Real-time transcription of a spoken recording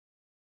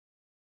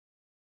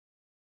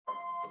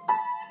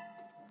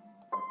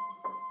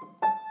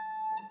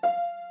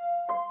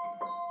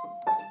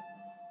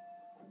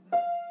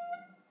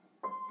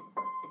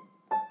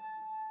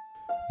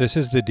This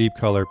is the Deep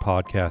Color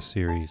podcast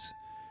series.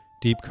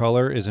 Deep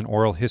Color is an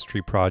oral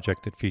history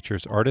project that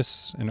features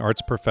artists and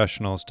arts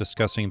professionals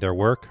discussing their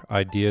work,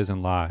 ideas,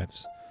 and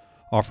lives,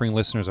 offering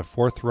listeners a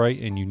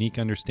forthright and unique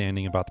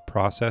understanding about the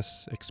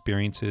process,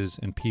 experiences,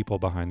 and people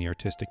behind the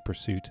artistic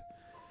pursuit.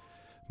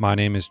 My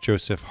name is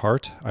Joseph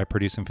Hart. I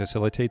produce and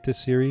facilitate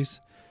this series.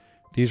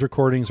 These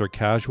recordings are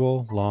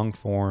casual,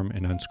 long-form,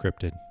 and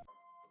unscripted.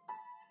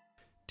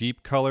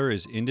 Deep Color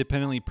is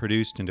independently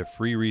produced and a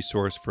free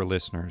resource for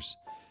listeners.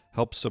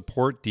 Help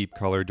support Deep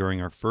Color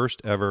during our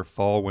first ever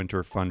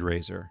fall-winter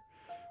fundraiser.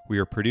 We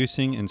are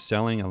producing and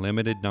selling a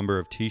limited number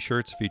of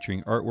t-shirts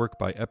featuring artwork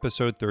by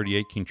episode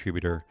 38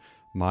 contributor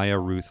Maya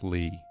Ruth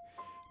Lee.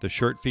 The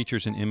shirt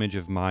features an image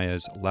of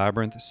Maya's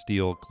Labyrinth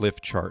Steel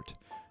Glyph Chart,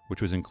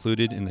 which was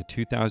included in the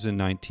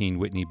 2019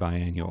 Whitney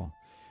Biennial.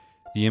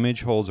 The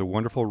image holds a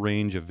wonderful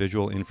range of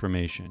visual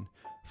information,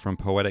 from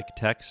poetic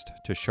text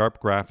to sharp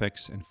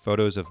graphics and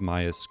photos of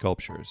Maya's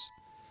sculptures.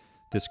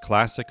 This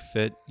classic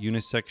fit,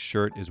 unisex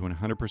shirt is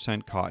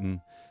 100%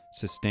 cotton,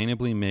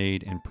 sustainably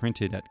made and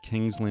printed at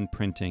Kingsland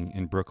Printing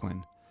in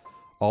Brooklyn.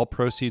 All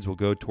proceeds will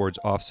go towards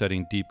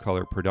offsetting Deep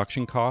Color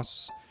production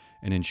costs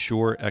and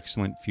ensure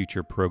excellent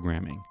future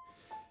programming.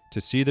 To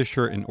see the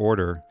shirt in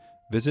order,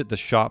 visit the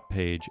shop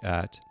page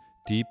at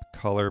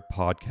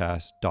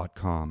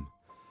deepcolorpodcast.com.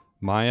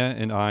 Maya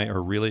and I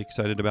are really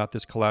excited about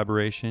this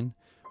collaboration.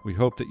 We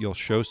hope that you'll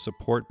show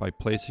support by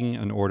placing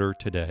an order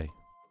today.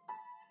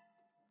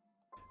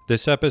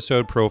 This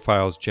episode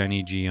profiles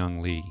Jenny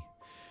Ji-Young Lee.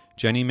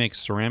 Jenny makes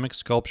ceramic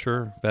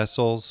sculpture,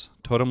 vessels,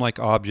 totem-like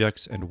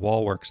objects, and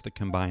wall works that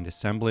combine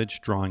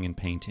assemblage, drawing, and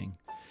painting.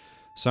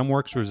 Some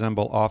works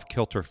resemble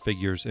off-kilter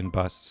figures and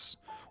busts,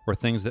 or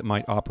things that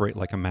might operate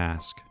like a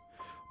mask.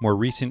 More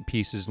recent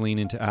pieces lean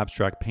into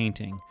abstract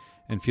painting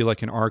and feel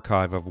like an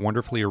archive of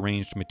wonderfully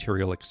arranged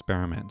material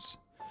experiments.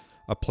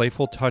 A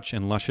playful touch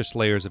and luscious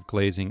layers of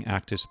glazing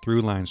act as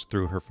through lines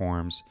through her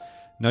forms,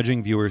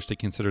 nudging viewers to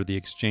consider the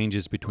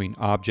exchanges between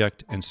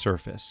object and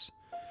surface.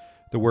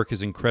 The work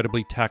is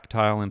incredibly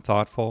tactile and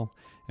thoughtful,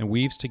 and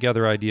weaves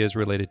together ideas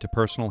related to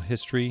personal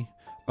history,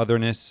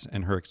 otherness,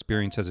 and her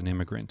experience as an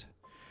immigrant.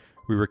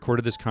 We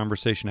recorded this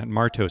conversation at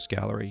Martos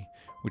Gallery,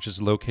 which is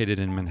located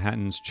in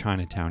Manhattan's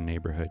Chinatown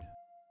neighborhood.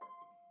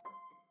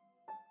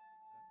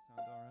 Sound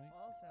all right?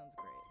 All sounds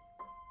great.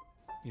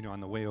 You know, on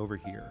the way over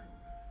here,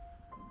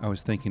 I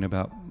was thinking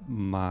about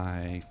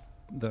my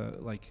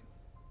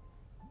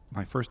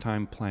first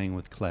time playing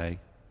with clay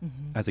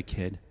as a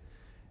kid,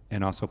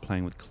 and also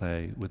playing with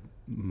clay with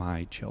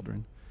my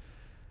children,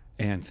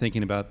 and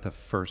thinking about the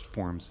first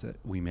forms that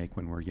we make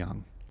when we're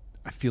young.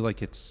 I feel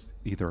like it's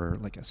either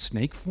like a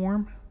snake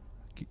form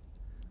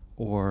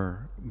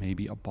or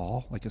maybe a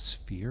ball, like a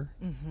sphere.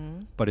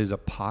 But is a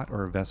pot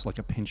or a vessel, like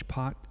a pinch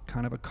pot,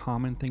 kind of a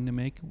common thing to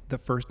make the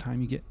first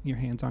time you get your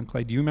hands on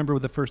clay? Do you remember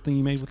the first thing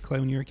you made with clay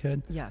when you were a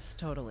kid? Yes,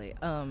 totally.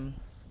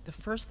 The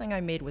first thing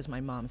I made was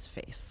my mom's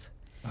face.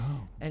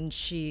 Oh. And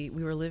we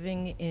were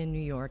living in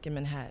New York, in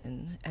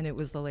Manhattan, and it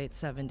was the late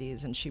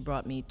 70s, and she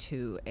brought me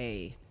to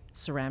a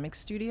ceramic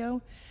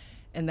studio,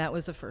 and that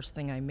was the first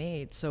thing I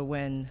made. So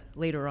when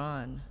later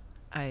on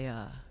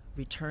I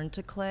returned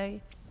to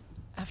clay,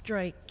 after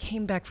I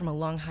came back from a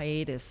long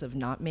hiatus of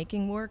not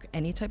making work,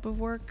 any type of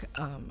work,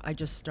 I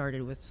just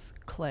started with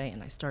clay,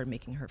 and I started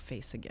making her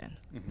face again.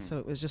 So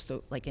it was just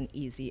like an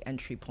easy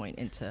entry point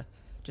into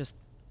just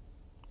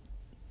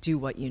do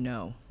what you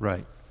know.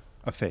 Right.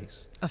 A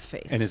face. A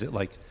face. And is it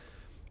like,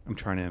 I'm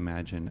trying to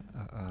imagine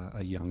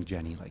a young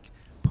Jenny like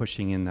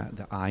pushing in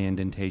the eye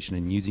indentation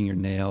and using your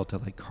nail to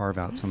like carve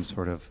out some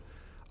sort of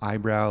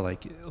eyebrow,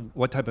 like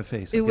what type of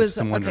face? It was,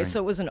 okay, so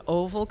it was an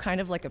oval,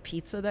 kind of like a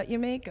pizza that you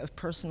make, a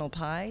personal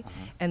pie,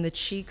 and the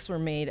cheeks were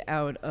made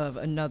out of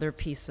another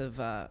piece of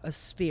a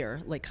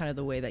spear, like kind of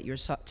the way that you're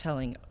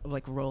telling,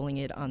 like rolling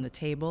it on the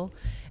table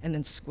and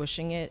then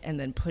squishing it and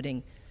then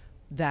putting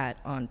that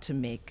on to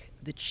make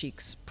the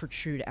cheeks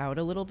protrude out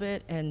a little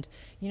bit. And,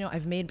 you know,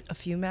 I've made a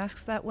few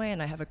masks that way,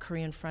 and I have a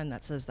Korean friend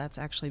that says that's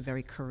actually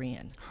very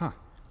Korean. Huh.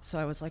 So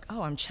I was like,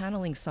 oh, I'm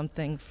channeling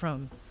something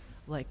from,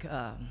 like,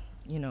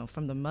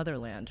 from the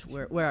motherland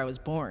where I was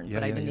born,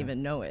 but I didn't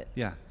even know it.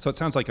 Yeah. So it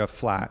sounds like a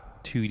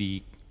flat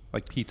 2D,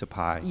 like pizza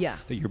pie. Yeah.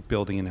 That you're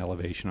building an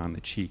elevation on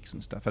the cheeks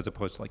and stuff, as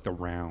opposed to like the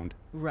round.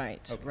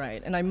 Right, Okay.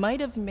 right. And I might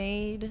have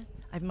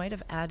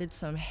added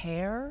some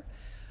hair.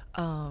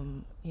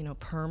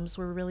 Perms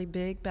were really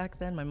big back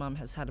then. My mom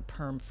has had a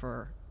perm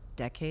for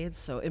decades,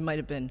 so it might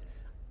have been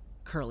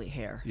curly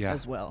hair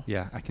as well.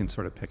 Yeah, I can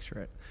sort of picture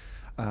it.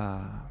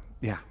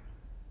 Yeah.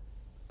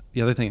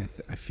 The other thing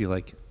I feel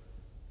like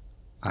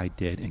I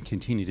did and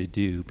continue to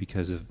do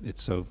because of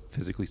it's so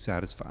physically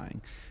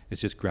satisfying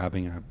is just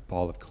grabbing a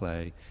ball of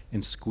clay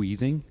and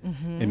squeezing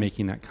and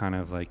making that kind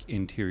of like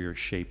interior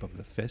shape of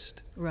the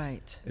fist.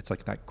 Right. It's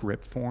like that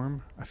grip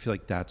form. I feel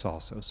like that's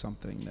also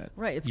something that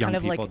it's young kind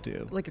of people like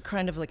do. Like a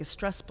kind of like a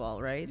stress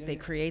ball, right? Yeah, they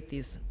create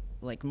these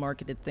like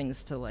marketed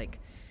things to like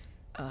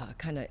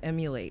kind of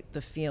emulate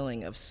the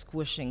feeling of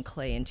squishing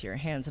clay into your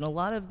hands. And a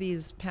lot of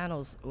these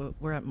panels,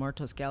 we're at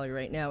Martos Gallery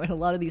right now, and a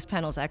lot of these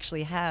panels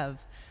actually have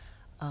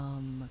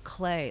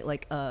clay,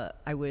 like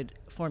I would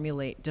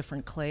formulate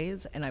different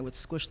clays and I would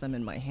squish them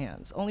in my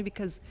hands, only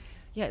because,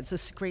 yeah, it's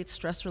a great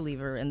stress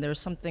reliever, and there's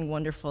something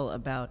wonderful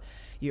about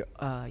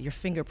your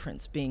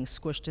fingerprints being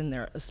squished in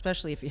there,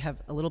 especially if you have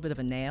a little bit of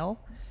a nail,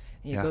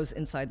 and it goes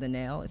inside the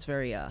nail. It's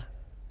very,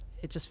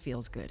 it just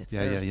feels good. It's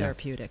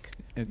therapeutic.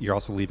 And you're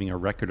also leaving a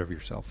record of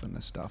yourself in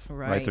this stuff,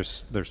 right?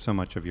 There's so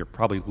much of your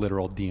probably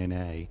literal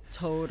DNA.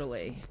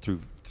 Totally.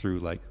 Through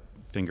like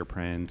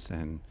fingerprints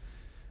and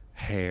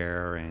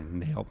hair and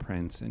nail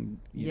prints and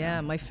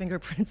my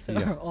fingerprints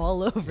are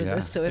all over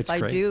this. So if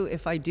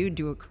I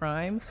do a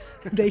crime,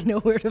 they know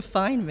where to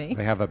find me.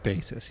 They have a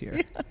basis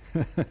here.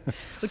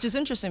 Which is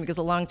interesting because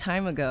a long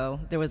time ago,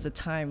 there was a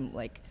time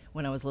like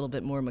when I was a little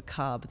bit more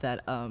macabre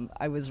that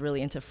I was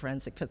really into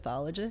forensic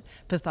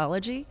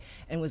pathology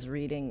and was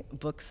reading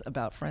books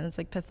about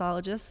forensic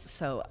pathologists.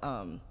 So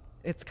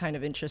it's kind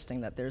of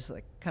interesting that there's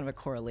like kind of a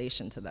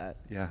correlation to that.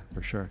 Yeah,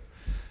 for sure.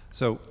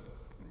 So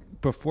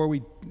before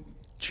we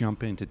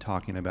jump into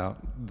talking about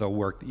the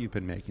work that you've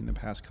been making the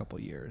past couple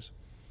of years,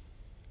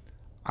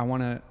 I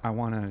want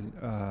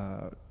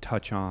to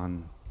touch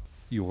on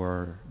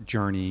your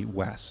journey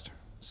west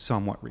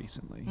somewhat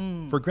recently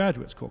for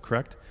graduate school,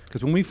 correct?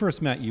 Because when we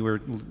first met, you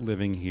were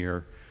living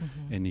here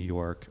in New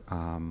York,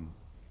 and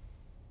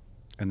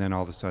then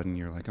all of a sudden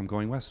you're like, I'm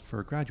going west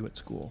for graduate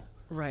school.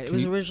 Right. It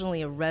was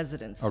originally a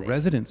residency. A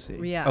residency.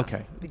 Yeah.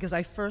 Okay. Because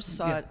I first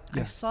saw it.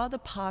 I saw the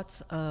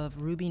pots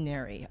of Ruby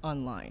Neri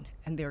online,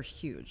 and they're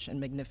huge and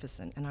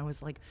magnificent. And I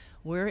was like,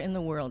 where in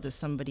the world does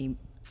somebody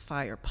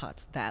fire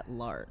pots that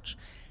large?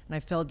 And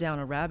I fell down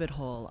a rabbit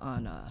hole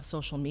on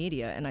social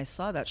media, and I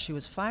saw that she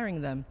was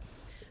firing them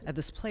at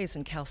this place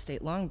in Cal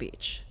State Long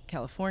Beach,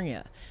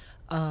 California.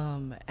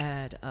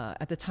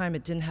 At the time,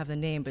 it didn't have the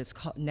name, but it's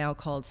now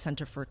called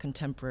Center for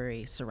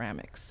Contemporary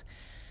Ceramics.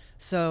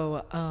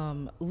 So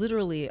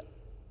literally,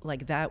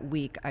 like that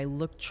week, I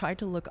tried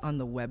to look on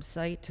the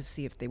website to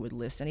see if they would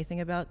list anything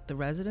about the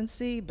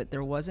residency, but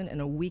there wasn't. And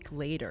a week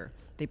later,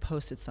 they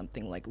posted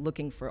something like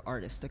looking for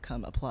artists to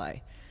come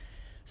apply.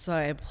 So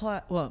I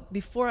applied. Well,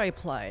 before I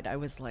applied, I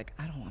was like,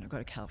 I don't want to go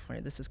to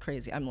California. This is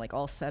crazy. I'm like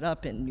all set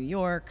up in New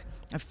York.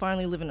 I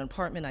finally live in an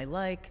apartment I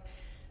like.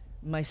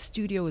 My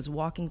studio is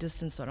walking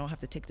distance, so I don't have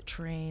to take the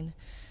train.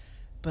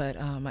 But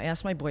I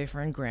asked my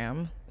boyfriend,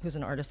 Graham, who's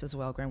an artist as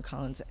well, Graham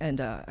Collins, and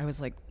I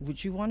was like,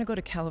 would you want to go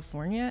to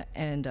California?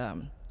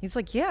 And he's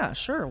like, yeah,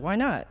 sure, why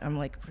not? I'm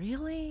like,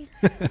 really?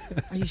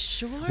 Are you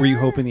sure? Were you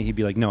hoping that he'd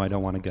be like, no, I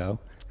don't want to go?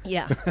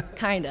 Yeah,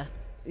 kind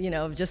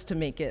of, just to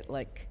make it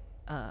like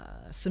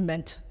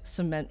cement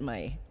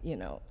my,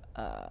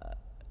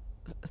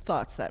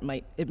 thoughts that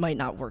it might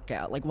not work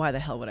out. Like, why the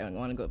hell would I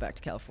want to go back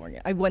to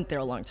California? I went there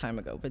a long time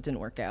ago, but it didn't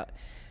work out.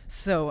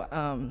 So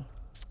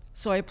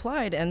I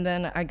applied, and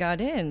then I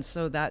got in.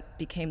 So that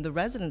became the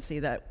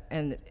residency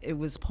and it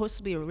was supposed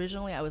to be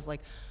originally, I was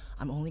like,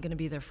 I'm only going to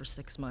be there for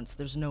 6 months.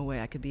 There's no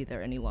way I could be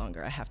there any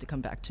longer. I have to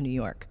come back to New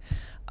York.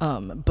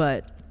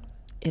 But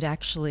it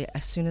actually,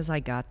 as soon as I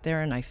got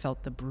there and I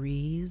felt the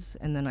breeze,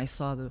 and then I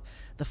saw the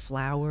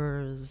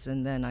flowers,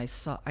 and then I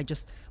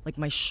just, like,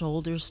 my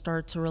shoulders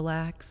start to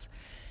relax.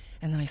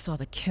 And then I saw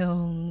the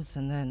kilns,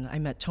 and then I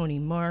met Tony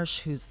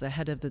Marsh, who's the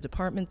head of the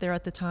department there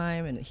at the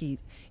time, and he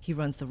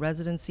runs the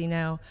residency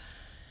now.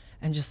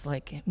 And just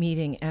like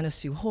meeting Anna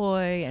Sue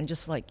Hoy, and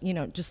just like,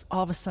 just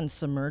all of a sudden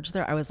submerged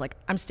there. I was like,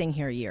 I'm staying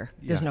here a year.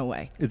 There's no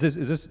way. Is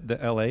this the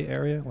LA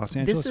area, Los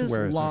Angeles? This is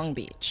Where is Long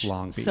this? Beach.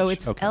 Long Beach. So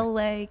it's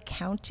LA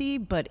County,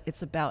 but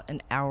it's about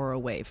an hour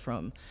away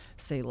from,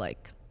 say,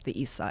 like the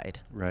East Side.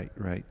 Right.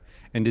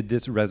 And did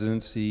this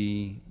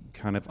residency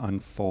kind of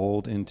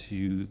unfold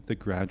into the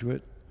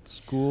graduate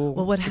school?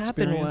 Well, what experience?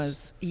 happened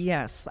was,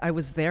 yes, I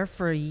was there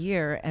for a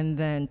year, and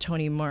then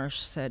Tony Marsh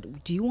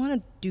said, do you want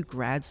to do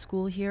grad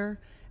school here?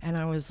 And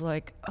I was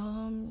like,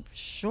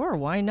 sure,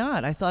 why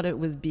not? I thought it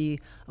would be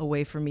a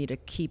way for me to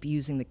keep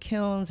using the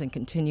kilns and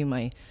continue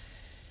my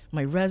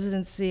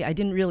residency. I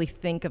didn't really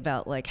think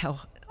about like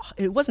how,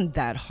 it wasn't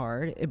that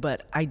hard,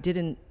 but I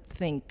didn't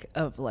think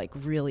of like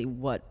really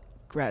what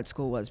grad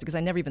school was, because I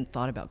never even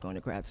thought about going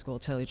to grad school,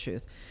 to tell you the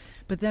truth.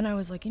 But then I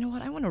was like, you know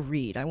what? I want to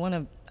read. I want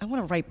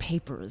to write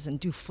papers and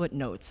do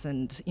footnotes,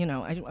 and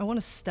I want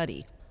to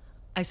study.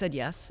 I said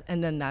yes,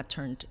 and then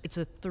it's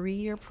a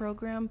 3-year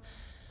program,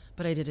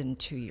 but I did it in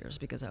 2 years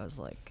because I was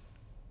like,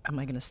 am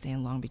I going to stay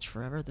in Long Beach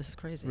forever? This is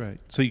crazy. Right.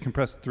 So you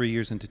compressed 3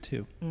 years into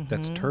 2. Mm-hmm.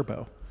 That's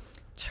turbo.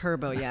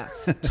 Turbo,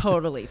 yes,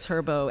 totally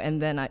turbo.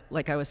 And then,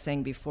 like I was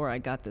saying before, I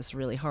got this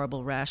really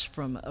horrible rash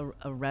from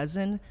a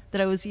resin that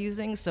I was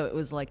using. So it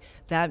was like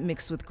that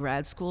mixed with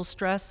grad school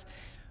stress.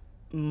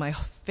 My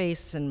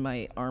face and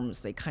my arms,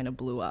 they kind of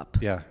blew up.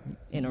 Yeah.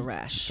 In a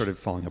rash. Started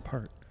falling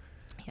apart.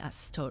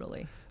 Yes,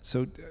 totally.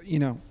 So,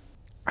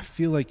 I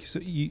feel like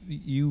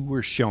you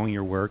were showing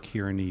your work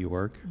here in New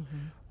York.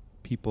 Mm-hmm.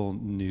 People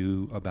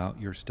knew about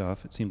your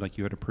stuff. It seemed like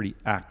you had a pretty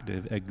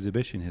active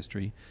exhibition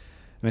history.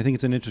 And I think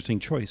it's an interesting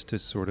choice to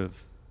sort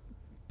of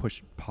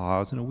push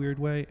pause in a weird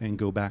way and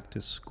go back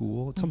to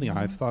school. It's something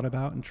I've thought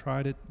about and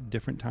tried at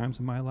different times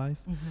in my life.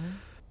 Mm-hmm.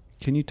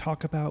 Can you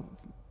talk about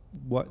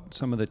what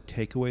some of the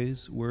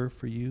takeaways were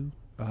for you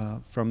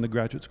from the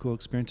graduate school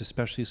experience,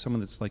 especially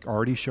someone that's like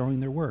already showing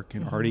their work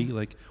and already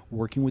like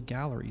working with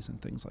galleries and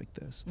things like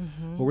this.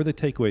 What were the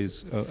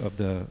takeaways of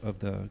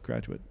the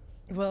graduate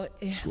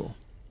school?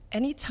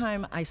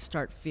 Anytime I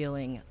start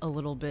feeling a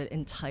little bit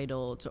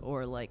entitled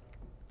or like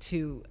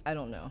I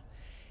don't know,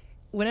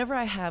 whenever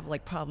I have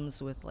like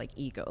problems with like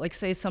ego, like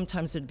say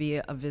sometimes there'd be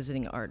a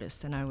visiting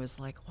artist and I was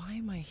like, why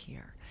am I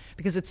here?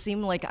 Because it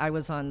seemed like I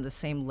was on the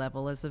same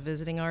level as the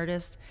visiting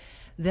artist.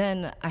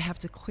 Then I have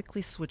to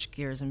quickly switch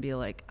gears and be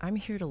like, I'm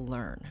here to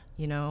learn,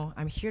 you know?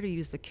 I'm here to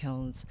use the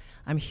kilns.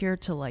 I'm here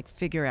to like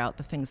figure out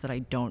the things that I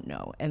don't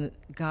know. And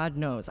God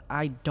knows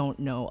I don't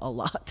know a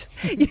lot,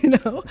 you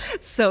know?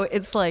 So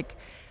it's like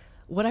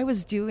what I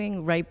was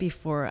doing right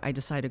before I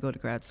decided to go to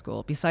grad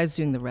school, besides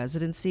doing the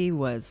residency,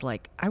 was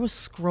like I was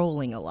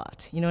scrolling a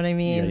lot, you know what I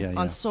mean?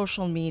 On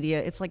social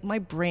media. It's like my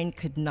brain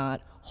could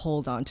not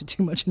hold on to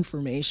too much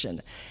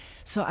information.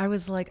 So I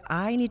was like,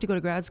 I need to go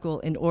to grad school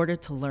in order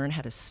to learn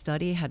how to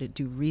study, how to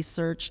do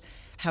research,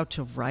 how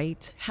to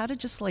write, how to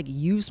just like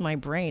use my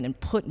brain and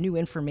put new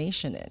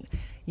information in,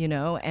 you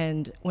know?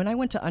 And when I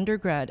went to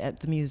undergrad at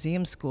the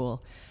museum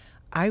school,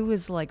 I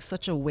was like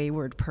such a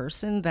wayward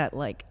person that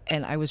like,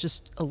 and I was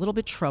just a little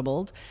bit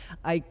troubled.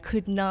 I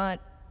could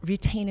not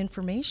retain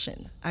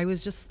information. I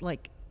was just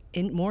like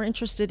more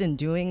interested in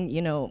doing,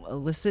 you know,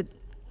 illicit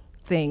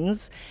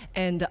things.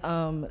 And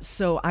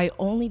so I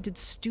only did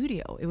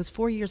studio. It was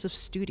 4 years of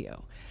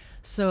studio.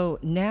 So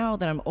now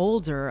that I'm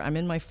older, I'm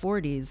in my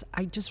 40s,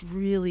 I just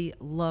really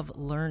love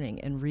learning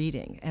and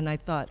reading. And I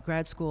thought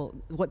grad school,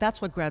 that's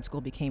what grad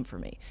school became for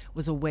me,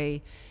 was a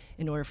way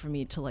in order for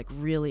me to like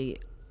really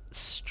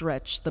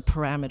stretch the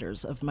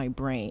parameters of my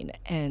brain.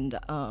 And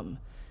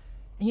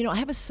you know, I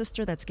have a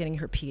sister that's getting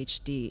her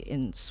PhD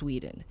in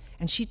Sweden,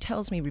 and she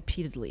tells me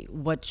repeatedly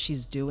what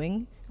she's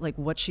doing, like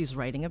what she's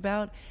writing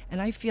about, and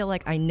I feel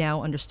like I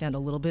now understand a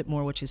little bit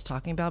more what she's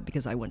talking about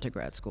because I went to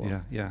grad school.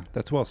 Yeah,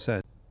 that's well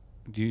said.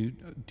 Do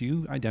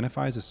you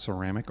identify as a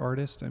ceramic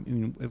artist? I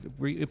mean,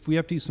 if we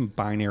have to use some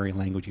binary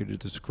language here to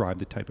describe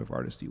the type of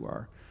artist you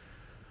are,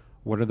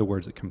 what are the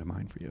words that come to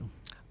mind for you?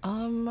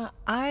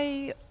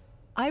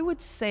 I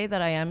would say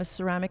that I am a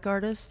ceramic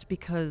artist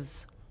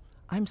because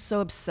I'm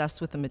so obsessed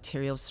with the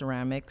material of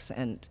ceramics,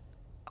 and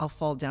I'll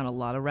fall down a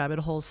lot of rabbit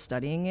holes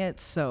studying it.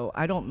 So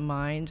I don't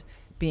mind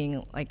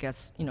being, I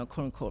guess, you know,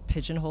 quote unquote,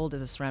 pigeonholed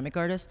as a ceramic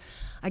artist.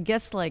 I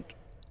guess like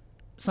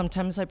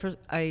sometimes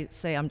I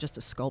say I'm just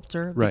a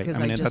sculptor. Right.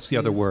 Because I mean, that's the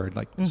other word,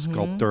 like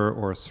sculptor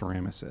or a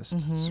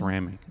ceramicist.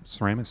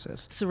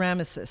 Ceramicist.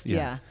 Ceramicist,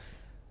 yeah.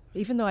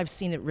 Even though I've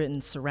seen it written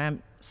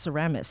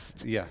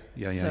ceramist.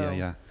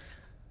 Yeah.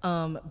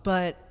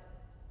 But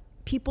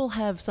people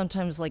have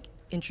sometimes like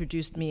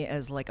introduced me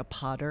as like a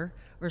potter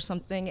or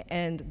something,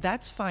 and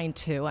that's fine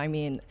too. I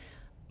mean,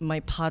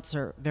 my pots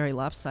are very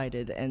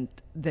lopsided, and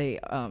they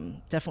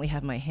definitely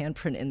have my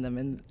handprint in them,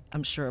 and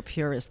I'm sure a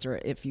purist, or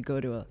if you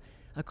go to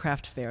a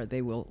craft fair,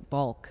 they will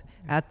balk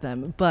at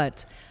them.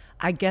 But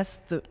I guess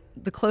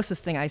the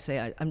closest thing I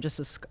say,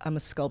 I'm a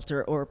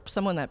sculptor or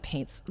someone that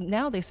paints.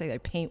 Now they say I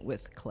paint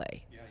with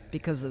clay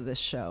because of this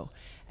show.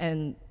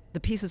 And the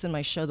pieces in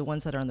my show, the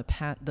ones that are on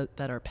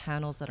that are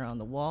panels that are on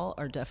the wall,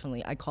 are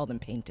definitely, I call them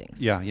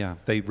paintings. Yeah.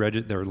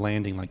 They're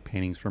landing like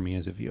paintings for me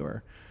as a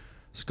viewer.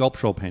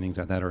 Sculptural paintings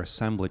that are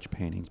assemblage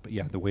paintings, but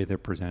yeah, the way they're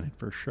presented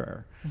for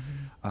sure.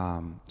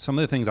 Some of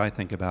the things I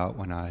think about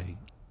when I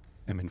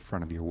am in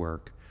front of your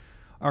work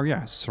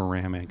are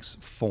ceramics,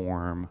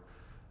 form,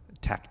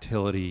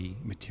 tactility,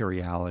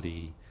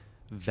 materiality,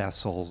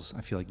 vessels.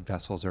 I feel like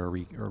vessels are a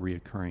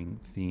reoccurring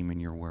theme in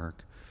your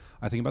work.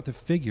 I think about the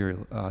figure.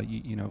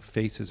 You know,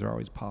 faces are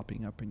always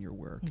popping up in your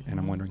work, and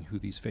I'm wondering who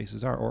these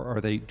faces are,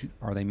 or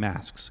are they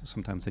masks?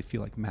 Sometimes they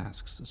feel like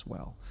masks as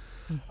well.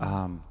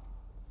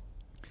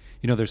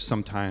 You know, there's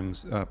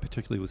sometimes,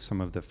 particularly with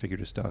some of the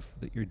figurative stuff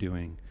that you're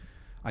doing,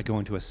 I go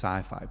into a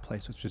sci-fi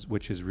place,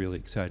 which is really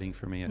exciting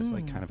for me as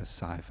like kind of a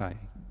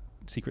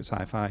secret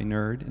sci-fi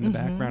nerd in the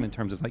background, in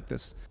terms of like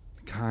this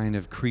kind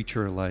of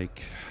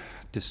creature-like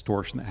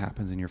distortion that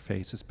happens in your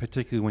faces,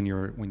 particularly when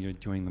you're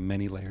doing the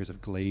many layers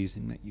of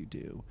glazing that you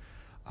do.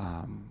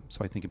 So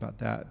I think about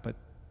that, but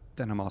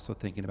then I'm also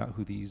thinking about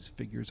who these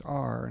figures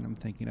are, and I'm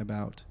thinking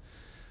about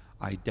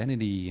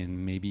identity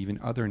and maybe even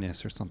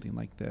otherness or something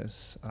like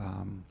this.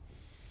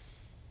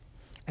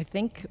 I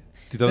think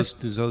do those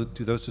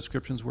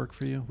descriptions work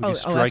for you? Would you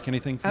strike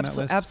anything from that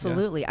list?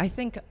 Absolutely. Yeah. I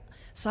think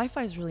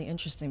sci-fi is really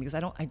interesting because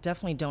I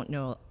definitely don't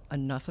know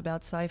enough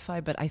about sci-fi,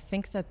 but I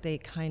think that they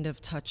kind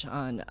of touch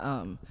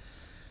on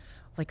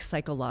like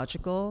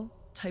psychological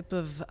type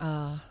of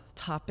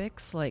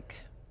topics. Like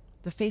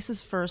the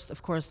faces first,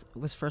 of course,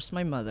 was first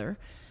my mother,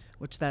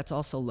 which that's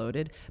also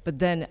loaded. But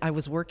then I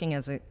was working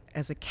as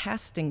a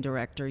casting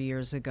director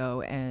years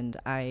ago, and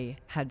I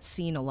had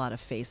seen a lot of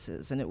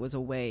faces, and it was a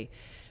way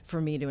for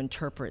me to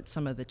interpret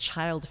some of the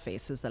child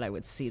faces that I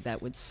would see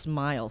that would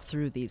smile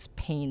through these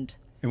pained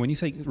And when you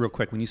say, real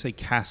quick, when you say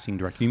casting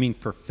director, you mean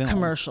for film?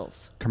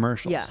 Commercials.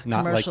 Commercials. Yeah,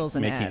 not commercials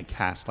like and making ads. a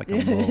cast like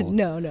a mold.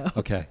 No.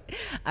 Okay.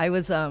 I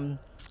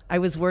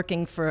was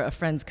working for a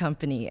friend's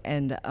company,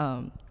 and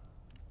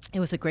it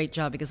was a great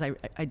job because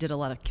I did a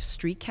lot of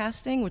street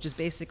casting, which is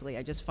basically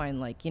I just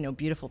find like,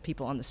 beautiful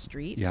people on the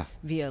street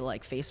via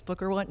like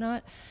Facebook or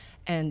whatnot.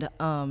 And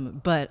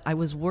but I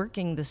was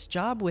working this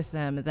job with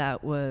them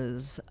that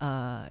was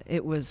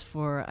it was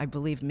for, I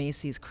believe,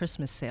 Macy's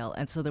Christmas sale,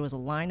 and so there was a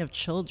line of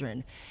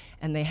children,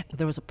 and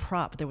there was a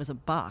prop, there was a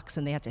box,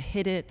 and they had to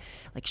hit it,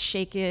 like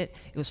shake it.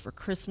 It was for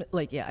Christmas,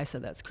 like I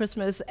said that's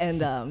Christmas,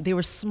 and they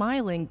were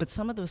smiling, but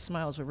some of those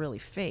smiles were really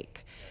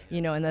fake,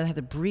 and then I had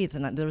to breathe,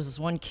 and there was this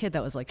one kid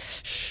that was like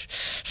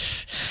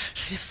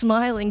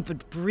smiling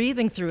but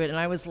breathing through it, and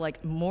I was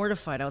like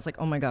mortified. I was like,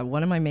 oh my God,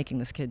 what am I making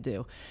this kid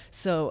do?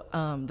 So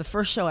the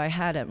first show I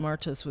had at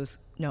Martos was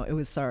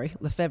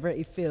Lefebvre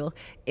Eiffel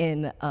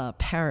in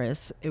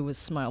Paris. It was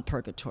Smile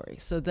Purgatory.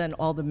 So then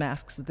all the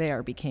masks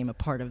there became a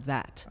part of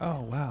that.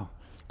 Oh, wow.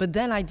 But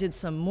then I did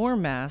some more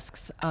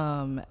masks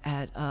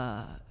at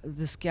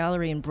this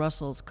gallery in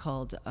Brussels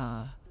called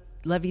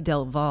Levi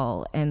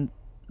Delval, and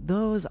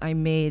those I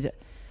made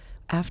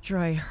after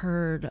I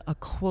heard a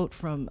quote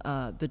from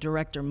the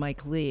director,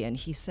 Mike Lee, and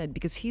he said,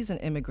 because he's an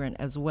immigrant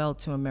as well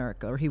to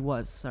America, or he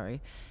was,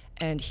 sorry,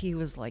 and he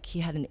was like,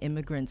 he had an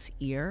immigrant's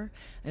ear,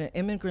 and an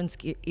immigrant's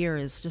ear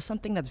is just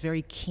something that's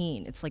very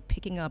keen. It's like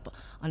picking up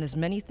on as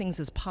many things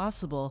as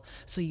possible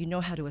so you know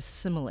how to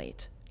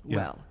assimilate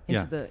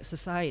into the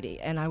society.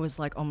 And I was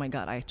like, oh my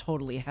God, I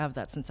totally have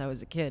that since I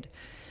was a kid,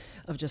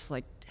 of just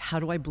like, how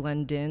do I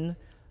blend in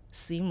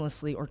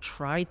seamlessly, or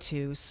try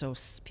to, so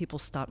people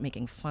stop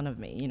making fun of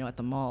me, at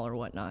the mall or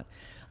whatnot.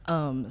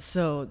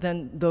 So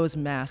then those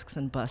masks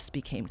and busts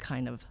became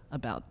kind of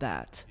about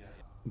that.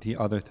 The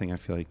other thing I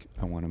feel like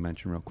I want to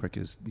mention real quick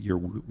is your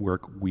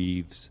work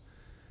weaves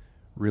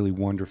really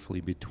wonderfully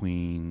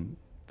between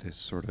this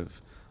sort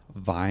of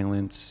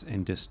violence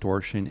and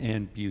distortion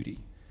and beauty.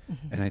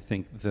 Mm-hmm. And I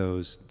think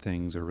those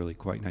things are really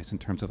quite nice in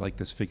terms of like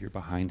this figure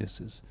behind us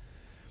is,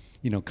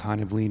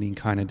 kind of leaning,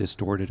 kind of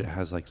distorted. It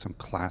has like some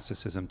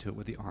classicism to it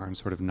with the arms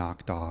sort of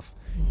knocked off.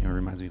 Mm-hmm. It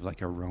reminds me of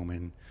like a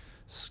Roman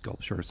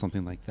sculpture or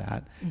something like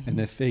that. Mm-hmm. And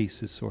the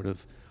face is sort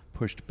of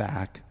pushed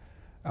back.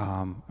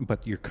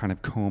 But you're kind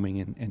of combing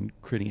and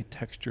creating a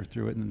texture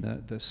through it, and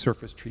the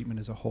surface treatment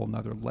is a whole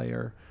nother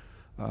layer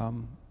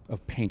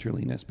of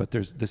painterliness. But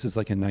this is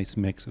like a nice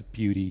mix of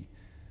beauty,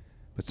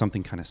 but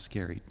something kind of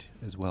scary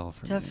as well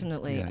for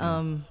Definitely. me.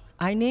 Yeah.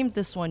 I named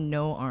this one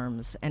No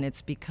Arms, and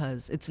it's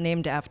because it's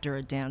named after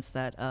a dance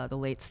that the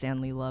late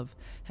Stanley Love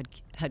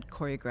had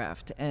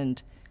choreographed.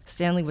 And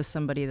Stanley was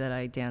somebody that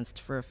I danced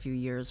for a few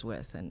years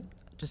with, and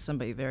just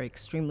somebody very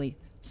extremely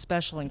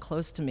special and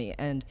close to me.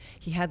 And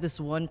he had this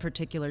one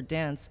particular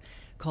dance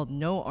called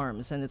No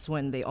Arms, and it's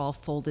when they all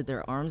folded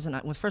their arms. And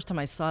the first time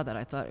I saw that,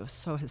 I thought it was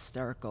so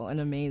hysterical and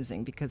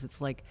amazing, because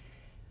it's like,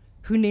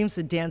 who names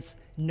a dance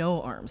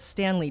No Arms?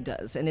 Stanley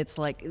does. And it's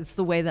like, it's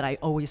the way that I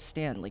always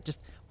stand, like just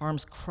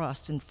arms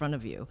crossed in front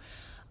of you.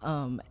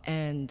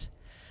 And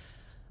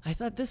I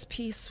thought this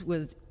piece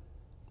was,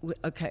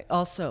 okay,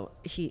 also,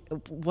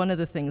 one of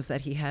the things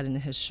that he had in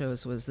his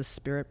shows was the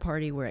spirit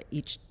party, where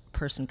each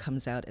person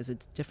comes out as a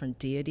different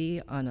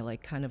deity on a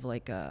kind of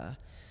like a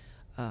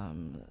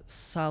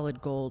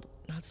solid gold,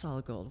 not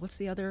solid gold, what's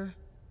the other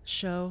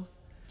show?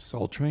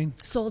 Soul Train?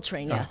 Soul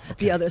Train, yeah. Oh,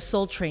 okay. The other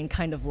Soul Train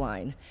kind of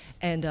line.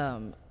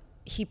 And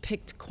he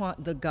picked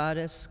the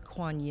goddess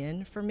Kuan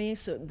Yin for me.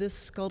 So this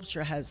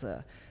sculpture has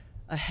a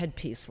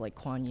headpiece like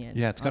Kuan Yin.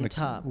 Yeah, it's got on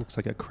top. Looks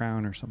like a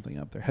crown or something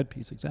up there.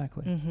 Headpiece,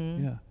 exactly.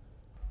 Mm-hmm.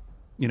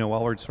 Yeah.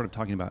 While we're sort of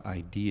talking about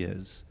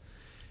ideas,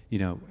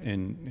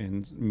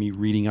 and me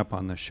reading up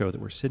on the show that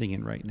we're sitting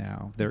in right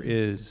now,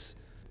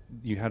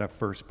 you had a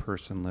first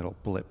person little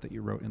blip that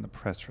you wrote in the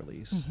press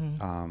release,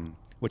 mm-hmm.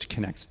 Which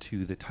connects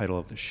to the title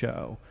of the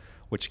show,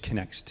 which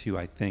connects to,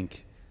 I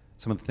think,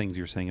 some of the things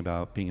you were saying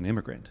about being an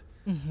immigrant.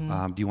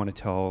 Mm-hmm. Do you want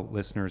to tell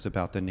listeners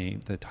about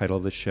the title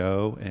of the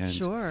show, and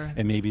Sure.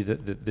 and maybe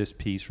this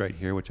piece right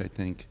here, which I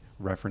think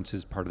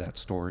references part of that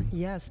story?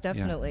 Yes,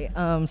 definitely.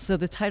 Yeah. So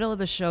the title of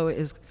the show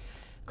is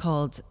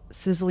called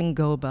Sizzling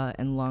Goba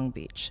and Long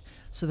Beach.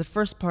 So the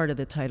first part of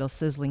the title,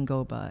 Sizzling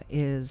Goba,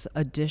 is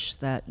a dish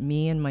that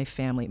me and my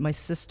family, my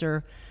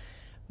sister,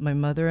 my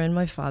mother and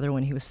my father,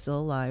 when he was still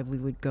alive, we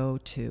would go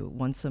to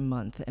once a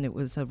month. And it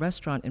was a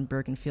restaurant in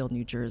Bergenfield,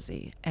 New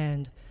Jersey.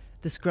 And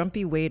this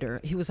grumpy waiter,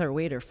 he was our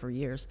waiter for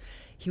years,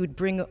 he would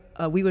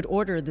we would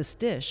order this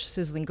dish,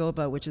 Sizzling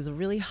Goba, which is a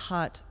really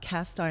hot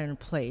cast iron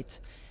plate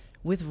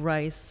with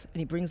rice. And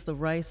he brings the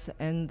rice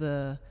and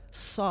the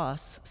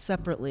sauce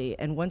separately,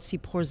 and once he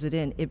pours it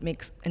in, it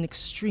makes an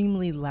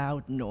extremely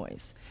loud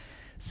noise.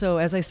 So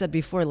as I said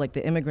before, like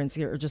the immigrants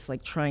here are just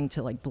like trying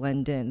to like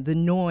blend in. The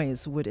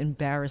noise would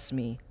embarrass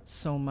me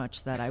so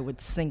much that I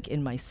would sink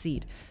in my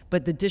seat.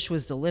 But the dish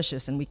was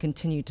delicious, and we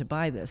continued to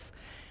buy this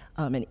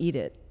and eat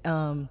it.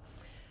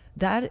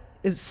 That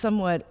is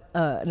somewhat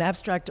an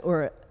abstract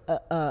or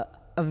a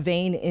a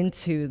vein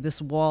into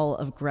this wall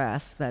of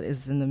grass that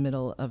is in the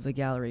middle of the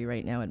gallery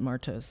right now at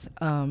Martos.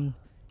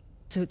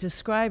 To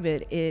describe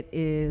it, it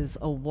is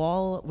a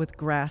wall with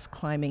grass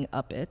climbing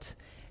up it,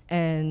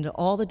 and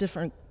all the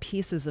different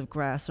pieces of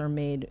grass are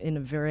made in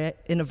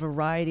a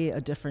variety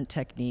of different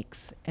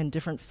techniques and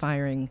different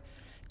firing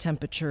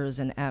temperatures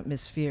and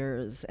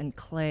atmospheres and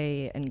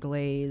clay and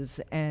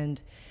glaze,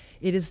 and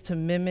it is to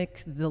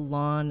mimic the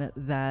lawn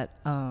that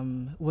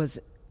was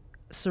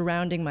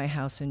surrounding my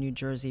house in New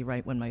Jersey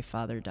right when my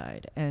father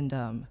died. And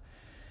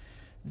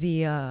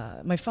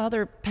my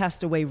father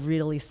passed away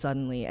really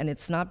suddenly, and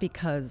it's not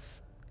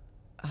because,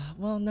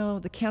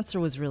 the cancer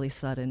was really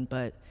sudden,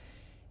 but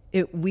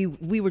we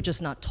were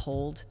just not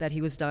told that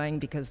he was dying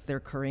because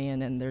they're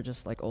Korean and they're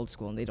just like old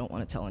school and they don't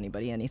want to tell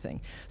anybody anything.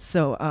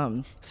 So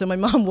my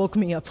mom woke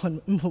me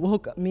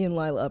and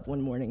Lila up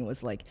one morning and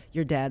was like,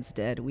 "Your dad's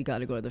dead. We got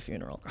to go to the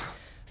funeral."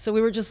 So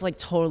we were just like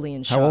totally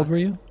in shock. How old were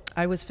you?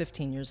 I was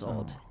 15 years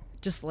old.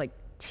 Just like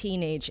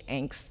teenage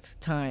angst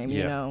time,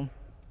 you know.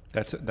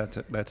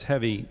 That's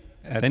heavy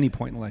at any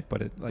point in life,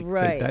 but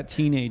right. that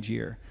teenage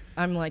year.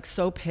 I'm like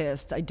so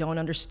pissed. I don't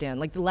understand.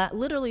 Like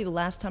literally the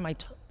last time I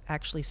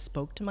actually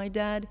spoke to my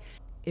dad,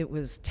 it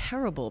was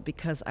terrible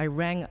because I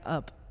rang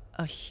up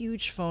a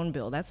huge phone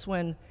bill. That's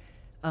when,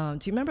 do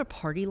you remember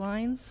party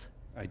lines?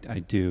 I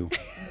do.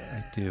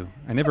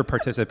 I never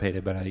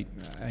participated, but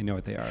I know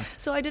what they are.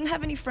 So I didn't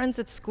have any friends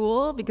at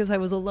school because I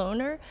was a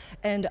loner,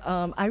 and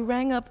I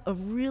rang up a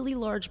really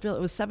large bill.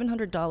 It was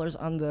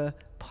 $700 on the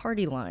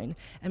party line,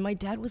 and my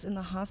dad was in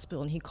the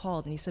hospital, and he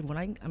called, and he said,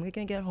 I'm going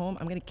to get home,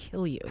 I'm going to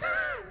kill you.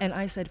 And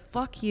I said,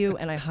 fuck you,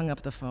 and I hung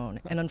up the phone.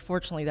 And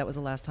unfortunately, that was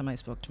the last time I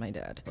spoke to my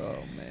dad.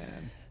 Oh,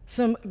 man.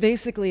 So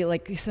basically,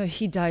 so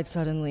he died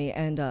suddenly,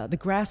 and the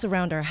grass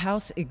around our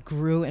house, it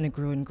grew and it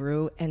grew and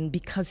grew. And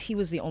because he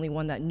was the only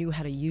one that knew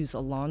how to use a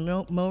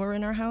lawn mower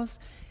in our house,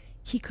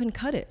 he couldn't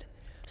cut it.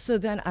 So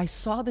then I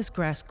saw this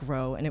grass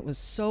grow, and it was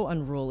so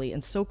unruly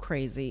and so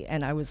crazy.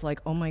 And I was like,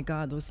 oh my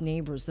God, those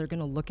neighbors, they're going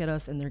to look at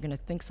us and they're going to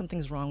think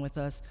something's wrong with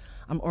us.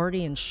 I'm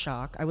already in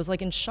shock. I was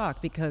like in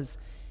shock because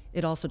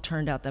it also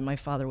turned out that my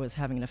father was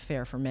having an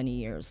affair for many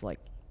years, like,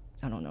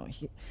 I don't know,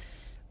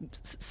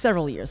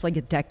 several years, like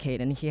a decade,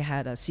 and he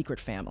had a secret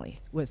family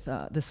with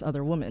this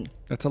other woman.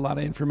 That's a lot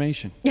of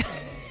information.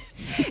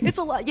 It's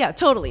a lot, yeah,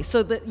 totally.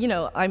 So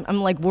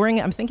I'm like worrying,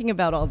 I'm thinking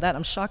about all that,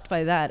 I'm shocked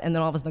by that, and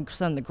then all of a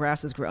sudden the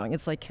grass is growing.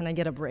 It's like, can I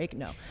get a break?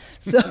 No.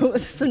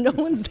 So no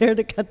one's there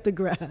to cut the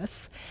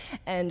grass,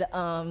 and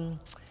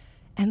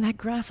that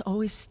grass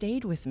always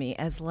stayed with me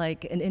as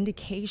like an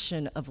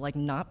indication of like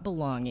not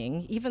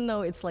belonging, even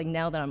though it's like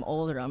now that I'm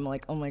older, I'm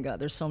like, oh my God,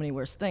 there's so many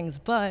worse things,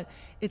 but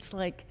it's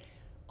like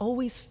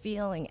always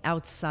feeling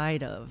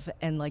outside of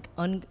and like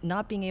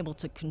not being able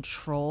to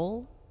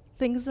control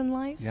things in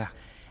life. Yeah.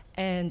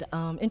 And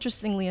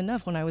interestingly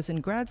enough, when I was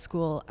in grad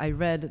school, I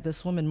read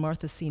this woman,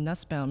 Martha C.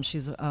 Nussbaum.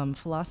 She's a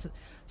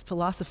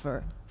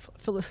philosopher.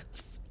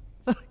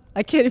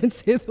 I can't even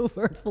say the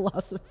word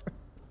philosopher.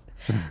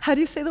 How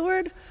do you say the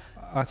word?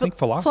 I think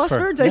philosopher.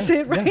 Philosopher? Did I say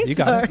it right?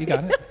 Yeah, you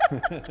got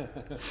it.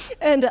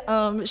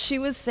 And she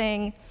was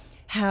saying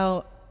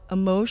how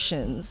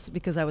emotions,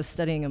 because I was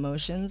studying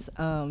emotions,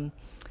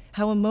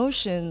 how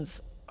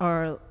emotions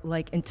are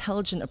like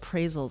intelligent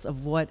appraisals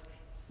of what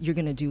you're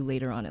going to do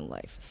later on in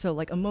life. So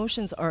like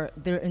emotions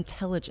they're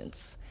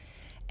intelligence.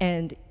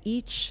 And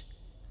each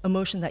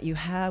emotion that you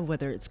have,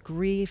 whether it's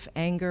grief,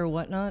 anger,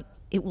 whatnot,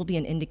 it will be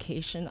an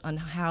indication on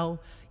how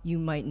you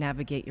might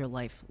navigate your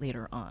life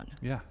later on.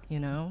 Yeah. You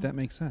know? That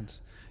makes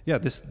sense. Yeah,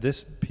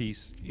 this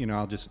piece,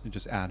 I'll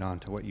just add on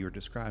to what you were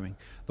describing.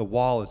 The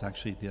wall is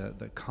actually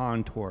the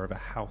contour of a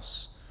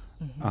house.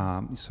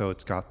 Mm-hmm. So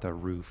it's got the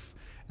roof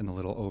and the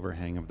little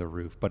overhang of the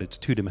roof, but it's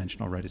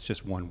two-dimensional, right? It's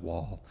just one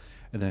wall.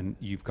 And then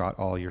you've got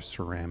all your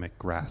ceramic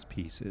grass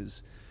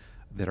pieces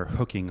that are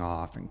hooking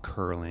off and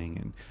curling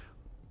and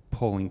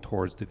pulling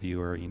towards the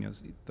viewer.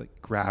 The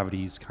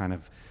gravity's kind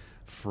of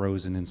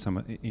frozen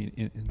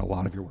in a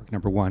lot of your work,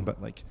 number one,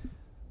 but like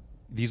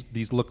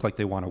these look like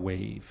they want to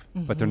wave,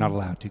 mm-hmm. but they're not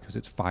allowed to because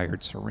it's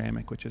fired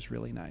ceramic, which is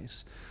really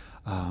nice.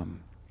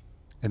 And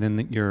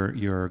then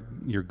your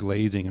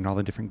glazing and all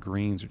the different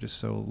greens are just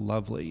so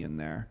lovely in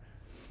there.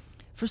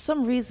 For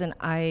some reason,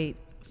 I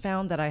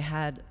found that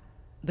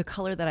the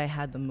color that I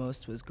had the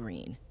most was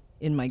green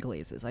in my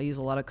glazes. I use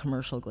a lot of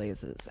commercial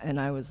glazes, and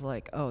I was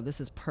like, oh,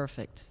 this is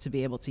perfect to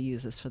be able to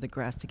use this for the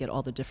grass to get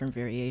all the different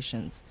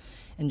variations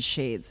and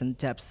shades and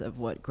depths of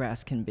what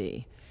grass can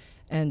be.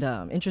 And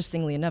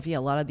interestingly enough, a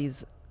lot of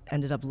these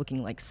ended up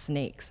looking like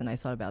snakes, and I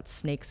thought about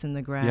snakes in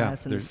the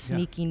grass and the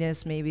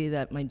sneakiness maybe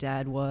that my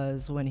dad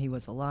was when he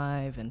was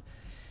alive, and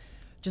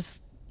just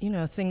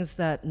things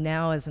that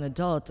now as an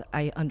adult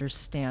I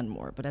understand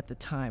more, but at the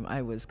time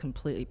I was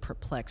completely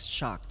perplexed,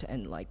 shocked,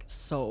 and like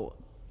so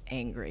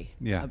angry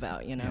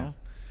about. Yeah.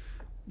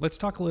 Let's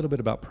talk a little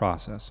bit about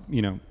process.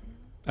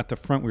 At the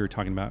front we were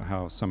talking about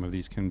how some of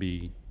these can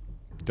be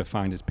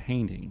defined as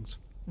paintings.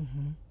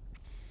 Mm-hmm.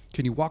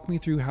 Can you walk me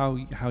through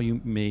how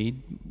you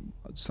made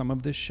some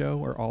of this show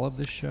or all of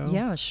this show?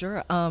 Yeah,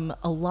 sure.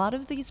 A lot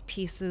of these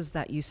pieces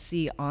that you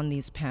see on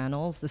these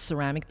panels, the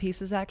ceramic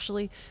pieces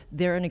actually,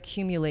 they're an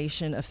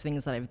accumulation of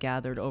things that I've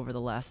gathered over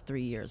the last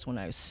 3 years when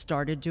I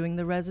started doing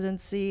the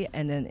residency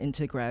and then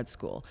into grad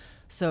school.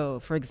 So,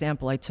 for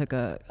example, I took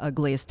a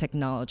glaze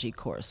technology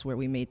course where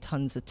we made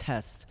tons of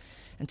tests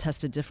and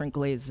tested different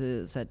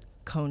glazes at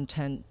cone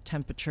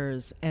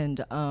temperatures,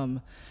 and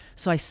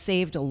so I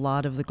saved a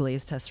lot of the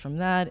glaze tests from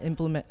that,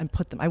 implement and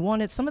put them.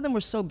 Some of them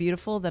were so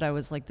beautiful that I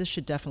was like, this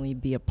should definitely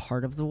be a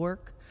part of the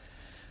work.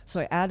 So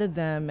I added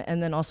them,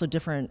 and then also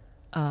different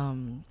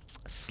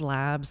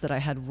slabs that I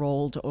had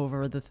rolled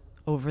over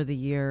the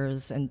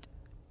years, and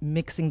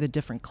mixing the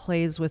different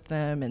clays with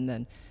them, and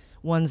then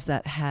ones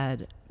that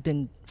had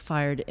been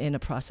fired in a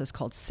process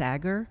called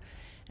Sager,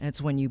 and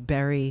it's when you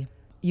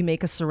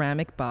make a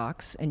ceramic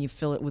box and you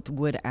fill it with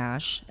wood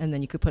ash, and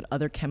then you could put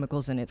other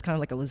chemicals in it. It's kind of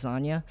like a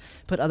lasagna.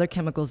 Put other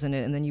chemicals in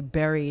it, and then you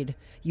bury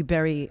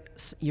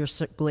your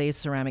glazed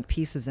ceramic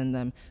pieces in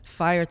them,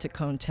 fire to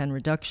cone 10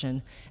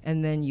 reduction,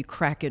 and then you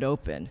crack it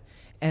open,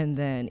 and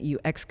then you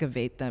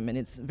excavate them, and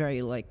it's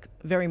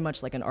very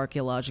much like an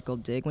archaeological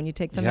dig when you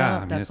take them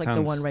out. That's like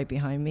the one right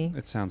behind me.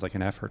 It sounds like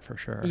an effort for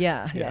sure.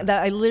 Yeah.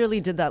 I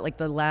literally did that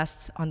like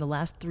on the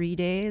last 3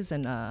 days,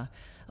 and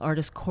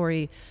artist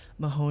Corey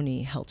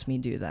Mahoney helped me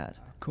do that.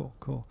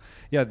 Cool.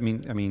 Yeah, I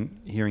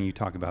mean, hearing you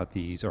talk about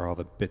these or all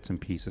the bits and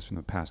pieces from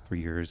the past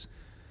 3 years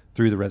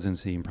through the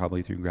residency and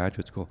probably through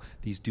graduate school,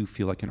 these do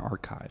feel like an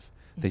archive.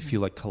 They feel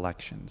like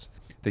collections.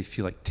 They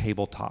feel like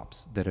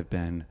tabletops that have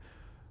been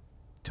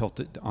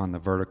tilted on the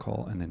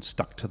vertical and then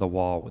stuck to the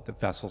wall with the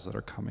vessels that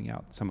are coming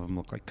out. Some of them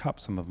look like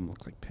cups. Some of them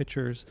look like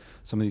pitchers.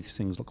 Some of these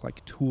things look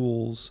like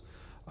tools.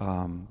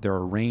 They're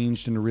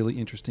arranged in a really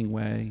interesting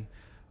way.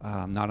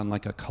 Not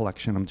unlike a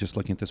collection. I'm just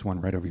looking at this one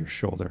right over your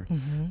shoulder.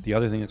 Mm-hmm. The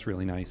other thing that's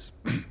really nice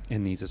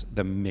in these is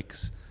the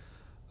mix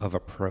of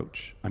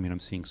approach. I mean, I'm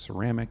seeing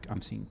ceramic,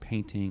 I'm seeing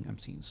painting, I'm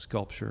seeing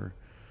sculpture,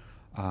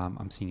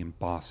 I'm seeing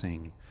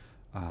embossing,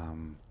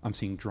 I'm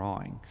seeing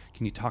drawing.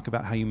 Can you talk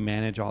about how you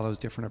manage all those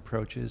different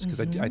approaches? Because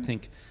I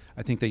think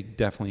they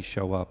definitely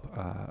show up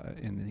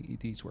in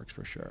these works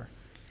for sure.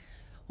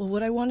 Well,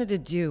 what I wanted to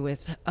do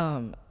with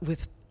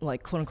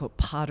like quote unquote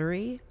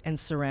pottery and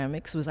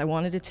ceramics was I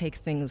wanted to take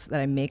things that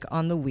I make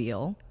on the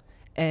wheel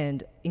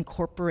and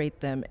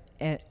incorporate them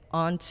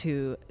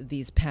onto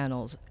these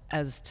panels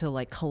as to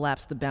like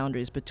collapse the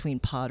boundaries between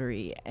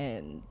pottery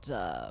and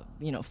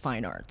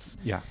fine arts.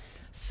 Yeah.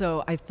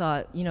 So I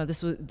thought,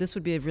 this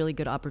would be a really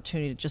good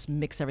opportunity to just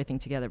mix everything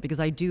together, because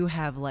I do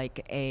have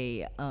like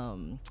a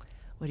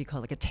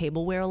like a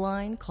tableware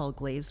line called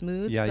Glaze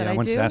Moods. Yeah, I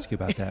wanted to ask you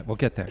about that. We'll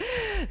get there.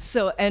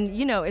 So, and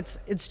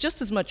it's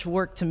just as much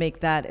work to make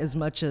that as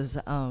much as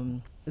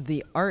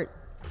the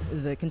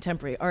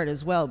contemporary art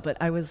as well. But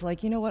I was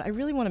like, you know what? I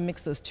really want to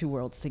mix those two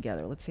worlds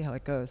together. Let's see how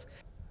it goes.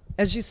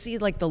 As you see,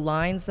 like the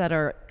lines that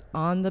are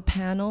on the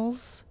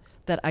panels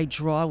that I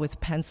draw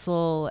with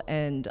pencil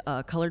and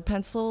colored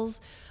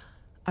pencils,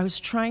 I was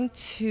trying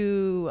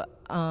to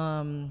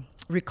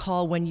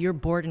recall when you're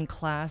bored in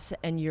class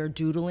and you're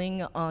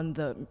doodling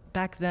on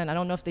back then, I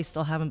don't know if they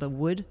still have them, but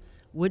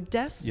wood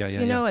desks,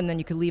 and then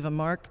you could leave a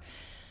mark.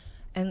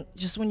 And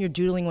just when you're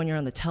doodling, when you're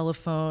on the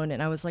telephone,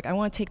 and I was like, I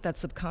want to take that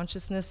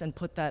subconsciousness and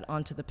put that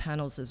onto the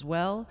panels as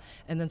well,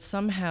 and then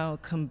somehow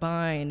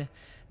combine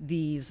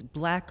these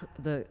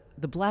the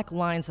black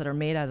lines that are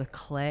made out of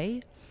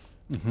clay.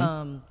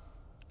 Mm-hmm.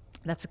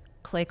 That's a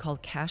clay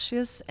called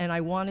Cassius, and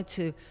I wanted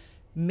to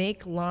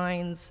make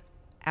lines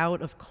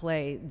out of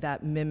clay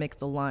that mimic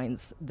the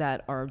lines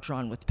that are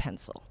drawn with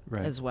pencil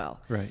as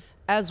well. Right.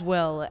 As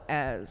well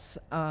as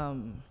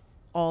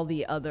all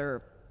the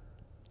other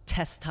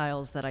test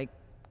tiles that I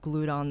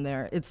glued on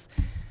there.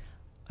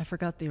 I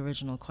forgot the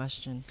original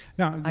question.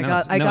 I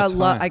got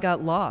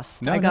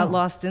lost. I got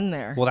lost in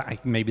there. Well,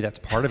 maybe that's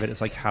part of it.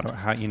 It's like how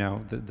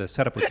the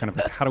setup was kind of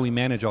like, how do we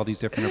manage all these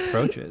different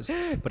approaches?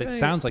 But it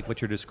sounds like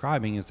what you're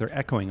describing is they're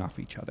echoing off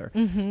each other.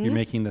 Mm-hmm. You're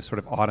making this sort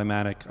of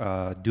automatic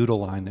doodle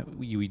line that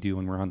we do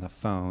when we're on the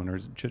phone or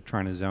just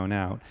trying to zone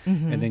out.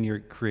 Mm-hmm. And then you're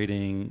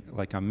creating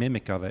like a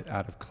mimic of it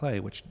out of clay,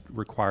 which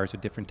requires a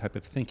different type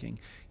of thinking.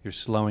 You're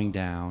slowing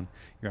down.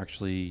 You're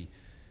actually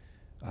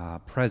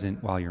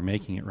present while you're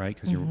making it, right?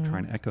 Because you're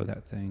trying to echo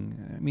that thing.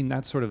 I mean,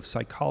 that sort of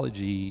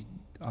psychology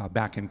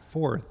back and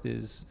forth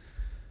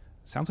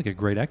sounds like a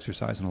great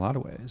exercise in a lot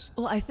of ways.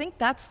 Well, I think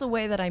that's the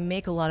way that I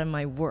make a lot of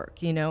my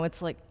work.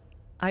 It's like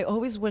I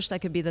always wished I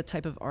could be the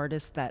type of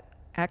artist that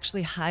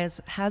actually has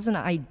an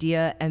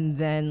idea and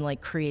then like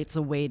creates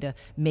a way to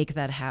make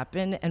that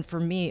happen. And for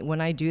me,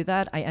 when I do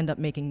that, I end up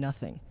making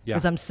nothing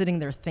because I'm sitting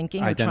there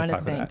thinking or trying to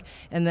think.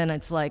 And then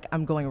it's like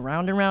I'm going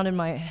round and round in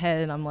my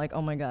head and I'm like,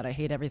 oh my God, I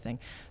hate everything.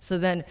 So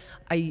then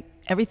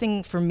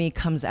everything for me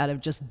comes out of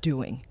just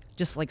doing,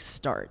 just like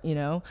start,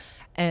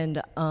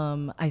 And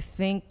I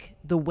think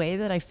the way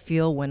that I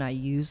feel when I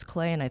use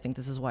clay, and I think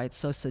this is why it's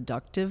so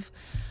seductive,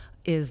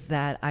 is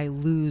that I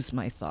lose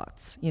my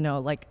thoughts.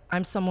 Like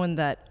I'm someone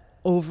that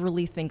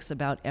overly thinks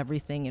about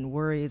everything and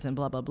worries and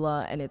blah, blah,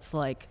 blah. And it's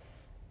like,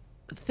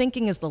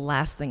 thinking is the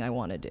last thing I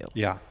want to do.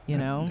 Yeah. You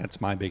know? That's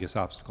my biggest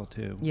obstacle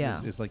too.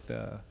 Yeah. Is like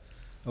the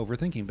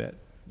overthinking bit.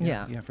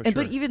 Yeah. For sure.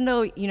 But even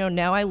though,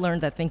 now I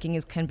learned that thinking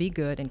can be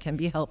good and can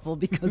be helpful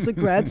because of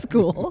grad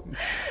school.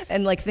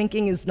 And like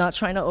thinking is not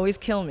trying to always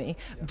kill me.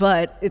 Yeah.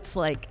 But it's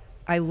like,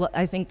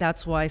 I think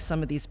that's why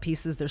some of these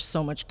pieces, there's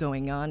so much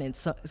going on. And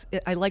so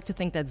I like to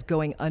think that's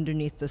going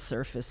underneath the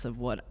surface of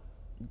what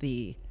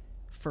the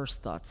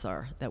first thoughts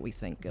are that we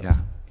think of.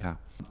 Yeah.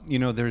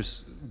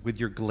 There's, with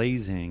your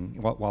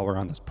glazing, while we're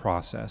on this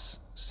process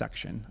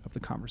section of the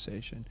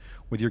conversation,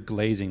 with your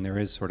glazing, there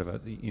is sort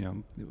of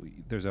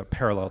there's a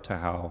parallel to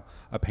how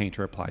a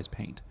painter applies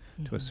paint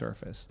to a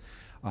surface.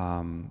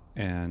 And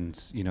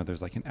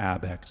there's like an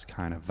Abex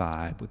kind of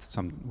vibe with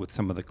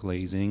some of the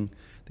glazing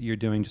that you're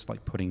doing, just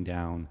like putting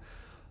down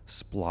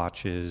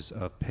splotches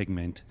of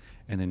pigment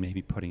and then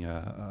maybe putting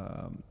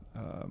a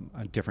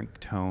different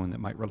tone that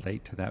might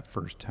relate to that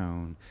first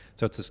tone.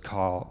 So it's this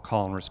call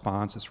and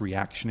response, this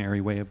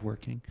reactionary way of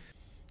working.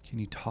 Can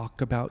you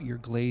talk about your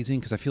glazing?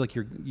 Because I feel like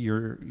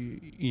you're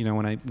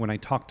when I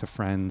talk to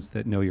friends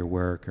that know your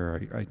work,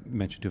 or I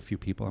mentioned to a few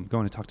people, I'm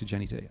going to talk to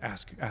Jenny today,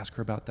 ask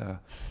her about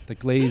the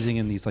glazing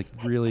and these like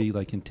really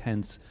like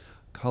intense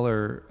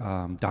color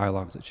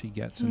dialogues that she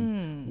gets,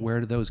 and where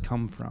do those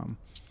come from?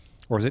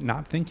 Or is it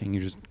not thinking,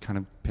 you're just kind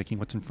of picking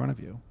what's in front of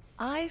you?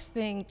 I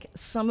think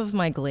some of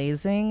my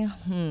glazing,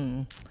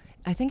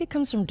 I think it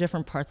comes from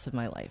different parts of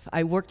my life.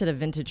 I worked at a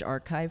vintage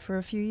archive for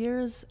a few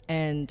years,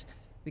 and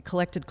we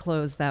collected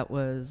clothes that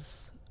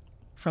was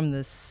from the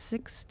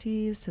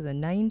 60s to the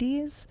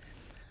 90s,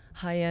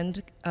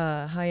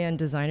 high-end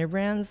designer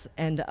brands.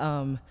 And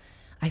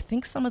I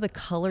think some of the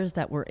colors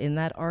that were in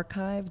that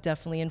archive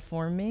definitely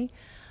informed me.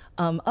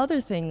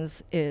 Other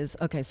things is,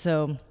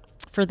 so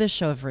for this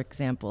show, for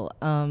example,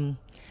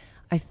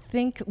 I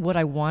think what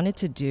I wanted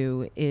to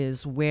do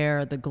is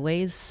where the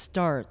glaze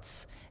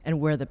starts and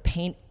where the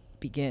paint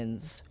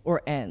begins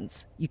or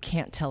ends, you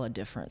can't tell a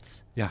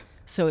difference. Yeah.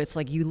 So it's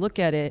like you look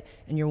at it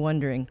and you're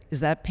wondering,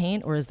 is that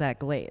paint or is that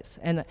glaze?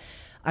 And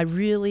I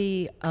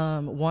really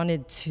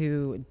wanted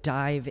to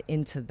dive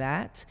into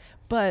that.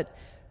 But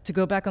to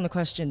go back on the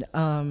question,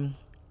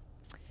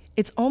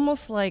 it's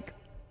almost like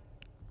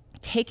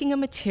taking a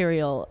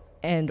material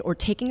or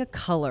taking a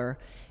color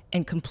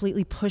and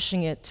completely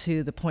pushing it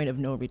to the point of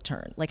no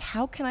return. Like,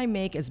 how can I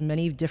make as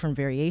many different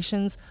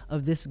variations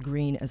of this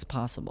green as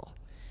possible?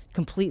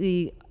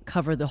 Completely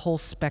cover the whole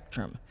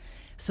spectrum.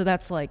 So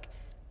that's like,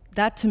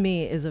 that to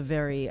me is a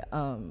very,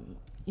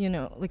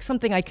 like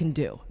something I can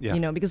do,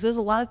 because there's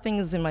a lot of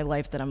things in my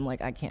life that I'm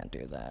like, I can't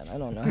do that. I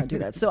don't know how to do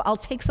that. So I'll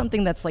take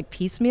something that's like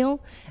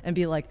piecemeal and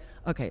be like,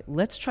 okay,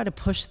 let's try to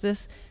push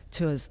this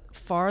to as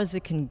far as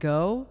it can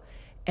go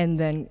and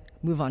then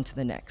move on to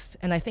the next.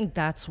 And I think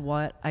that's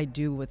what I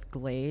do with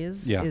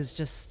glaze, is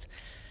just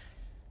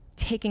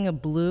taking a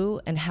blue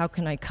and how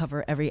can I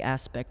cover every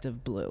aspect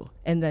of blue?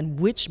 And then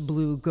which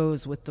blue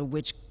goes with the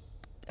which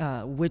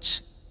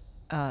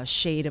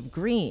shade of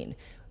green?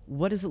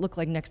 What does it look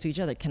like next to each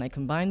other? Can I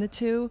combine the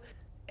two?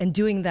 And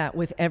doing that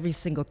with every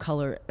single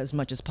color as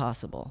much as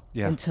possible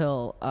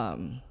until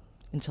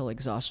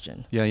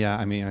exhaustion. Yeah.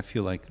 I mean, I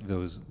feel like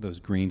those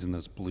greens and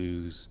those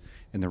blues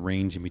and the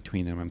range in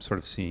between them, I'm sort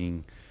of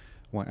seeing.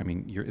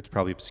 It's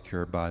probably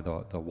obscured by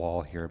the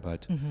wall here,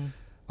 but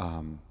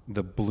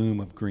the bloom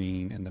of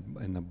green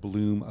and the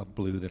bloom of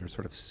blue that are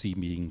sort of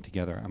seeping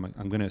together.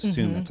 I'm going to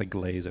assume that's a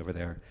glaze over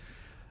there.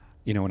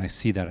 When I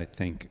see that, I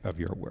think of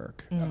your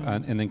work,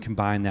 and then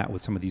combine that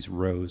with some of these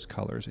rose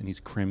colors and these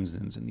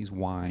crimsons and these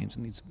wines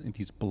and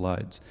these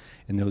bloods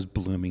and those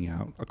blooming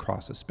out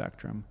across the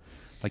spectrum,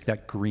 like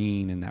that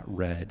green and that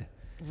red,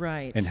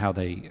 right? And how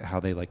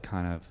they like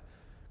kind of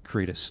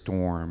create a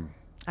storm.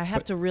 I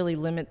have to really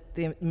limit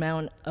the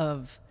amount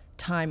of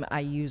time I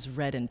use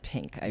red and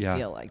pink, I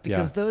feel like,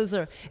 because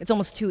it's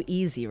almost too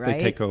easy, right?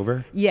 They take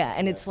over. Yeah,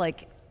 and it's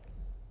like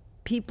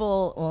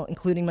people, well,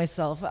 including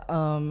myself,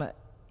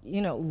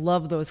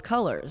 love those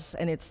colors.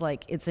 And it's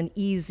like, it's an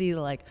easy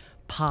like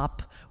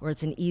pop, or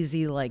it's an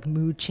easy like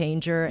mood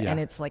changer. And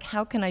it's like,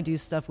 how can I do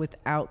stuff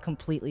without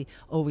completely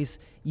always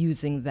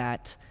using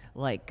that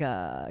like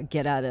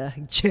get out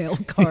of jail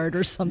card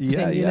or something,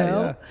 you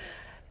know? Yeah.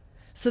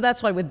 So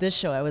that's why with this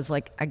show, I was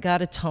like, I got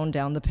to tone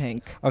down the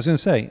pink. I was going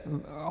to say,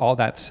 all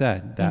that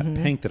said, that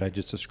pink that I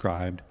just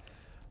described,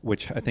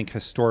 which I think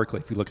historically,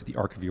 if you look at the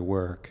arc of your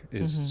work,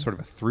 is sort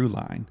of a through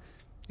line,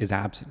 is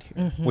absent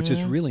here, which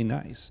is really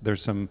nice.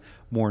 There's some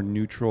more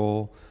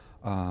neutral,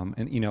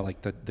 and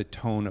like the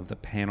tone of the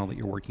panel that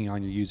you're working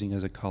on, you're using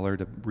as a color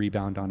to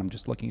rebound on. I'm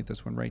just looking at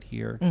this one right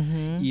here.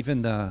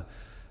 Even the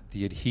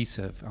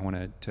adhesive, I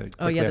wanted to...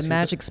 the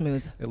Magic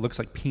Smooth. It looks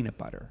like peanut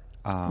butter.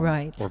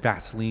 Right. Or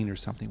Vaseline or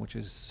something, which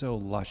is so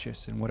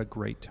luscious, and what a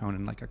great tone,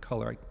 and like a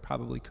color I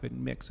probably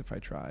couldn't mix if I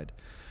tried.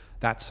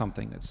 That's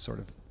something that sort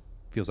of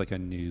feels like a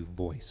new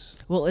voice.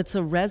 Well, it's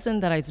a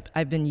resin that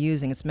I've been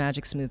using. It's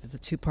Magic Smooth. It's a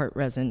 2-part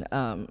resin.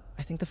 I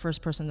think the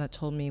first person that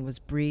told me was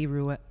Brie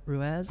Ruiz.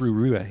 Brie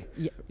Ruiz.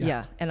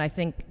 Yeah. And I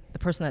think the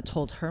person that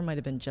told her might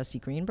have been Jesse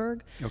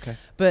Greenberg. Okay.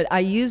 But I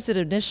used it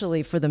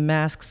initially for the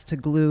masks to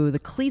glue the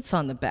cleats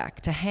on the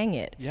back, to hang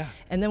it. Yeah.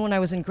 And then when I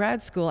was in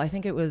grad school, I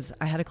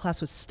had a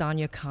class with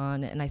Stanya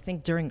Khan, and I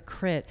think during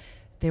Crit,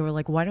 they were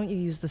like, why don't you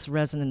use this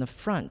resin in the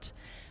front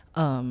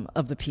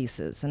of the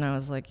pieces? And I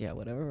was like, yeah,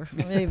 whatever,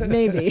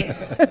 maybe.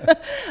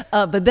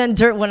 But then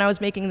when I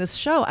was making this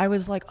show, I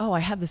was like, oh, I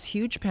have this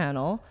huge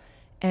panel,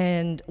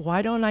 and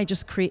why don't I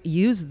just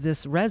use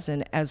this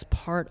resin as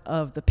part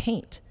of the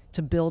paint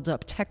to build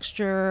up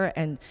texture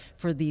and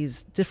for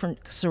these different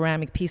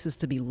ceramic pieces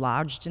to be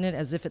lodged in it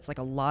as if it's like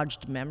a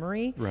lodged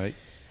memory. Right.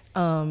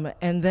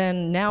 And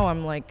then now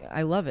I'm like,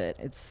 I love it.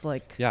 It's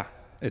like... Yeah,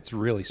 it's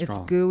really strong.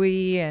 It's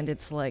gooey, and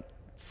it's like,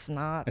 it's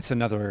not... It's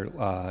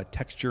another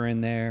texture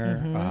in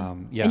there.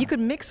 Yeah. And you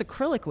could mix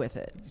acrylic with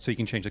it. So you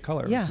can change the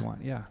color if you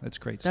want. Yeah, that's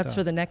great stuff. That's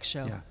for the next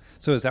show. Yeah.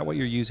 So is that what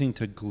you're using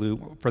to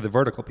glue, for the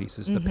vertical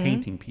pieces, the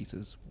painting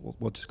pieces,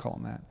 we'll just call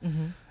them that.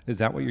 Is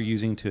that what you're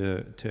using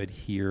to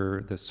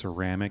adhere the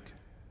ceramic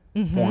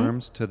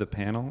forms to the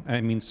panel?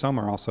 I mean, some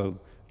are also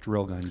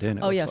drill gunned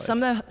in. Oh yeah,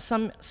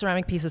 some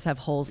ceramic pieces have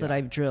holes that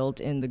I've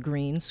drilled in the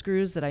green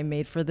screws that I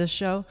made for this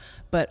show,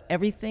 but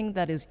everything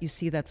that is you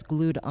see that's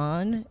glued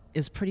on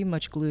is pretty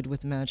much glued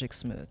with Magic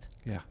Smooth.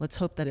 Yeah. Let's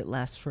hope that it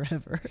lasts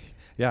forever.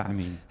 Yeah, I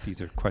mean,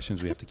 these are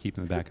questions we have to keep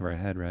in the back of our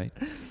head, right?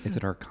 Is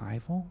it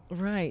archival?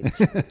 Right.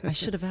 I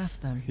should have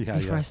asked them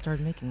before I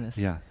started making this.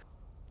 Yeah.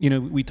 You know,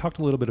 we talked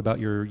a little bit about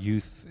your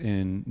youth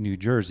in New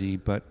Jersey,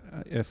 but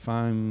if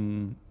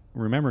I'm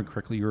remembering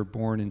correctly, you were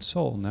born in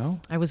Seoul, no?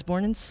 I was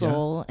born in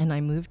Seoul, and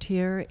I moved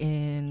here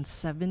in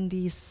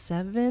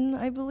 77,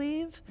 I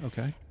believe.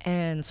 Okay.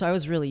 And so I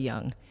was really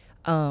young.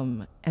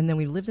 And then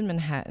we lived in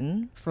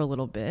Manhattan for a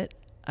little bit.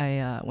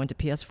 I went to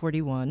PS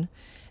 41,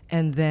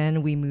 and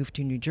then we moved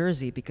to New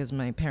Jersey because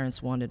my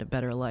parents wanted a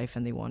better life,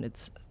 and they wanted,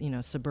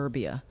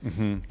 suburbia.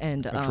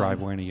 And a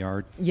driveway and a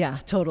yard. Yeah,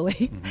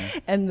 totally.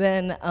 And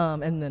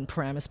then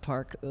Paramus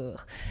Park. Ugh.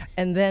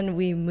 And then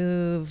we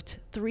moved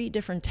 3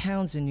 different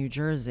towns in New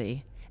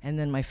Jersey, and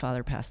then my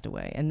father passed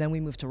away. And then we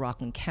moved to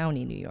Rockland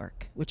County, New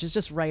York, which is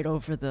just right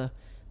over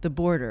the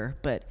border.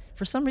 But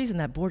for some reason,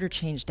 that border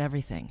changed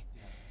everything.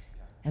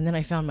 And then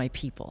I found my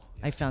people.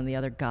 I found the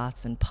other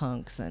goths and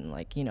punks and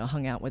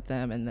hung out with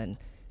them, and then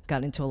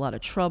got into a lot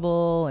of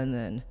trouble, and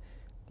then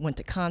went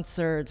to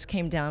concerts,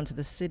 came down to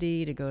the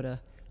city to go to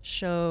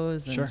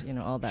shows and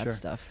all that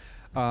stuff.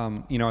 I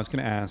was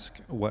going to ask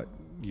what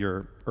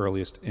your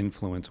earliest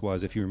influence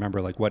was, if you remember,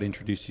 like what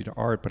introduced you to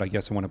art, but I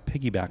guess I want to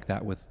piggyback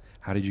that with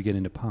how did you get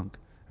into punk?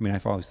 I mean, I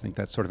always think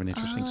that's sort of an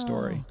interesting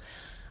story.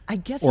 I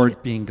guess, or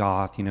being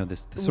goth,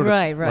 this sort of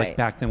right. Like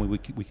back then we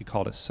could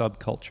call it a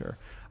subculture.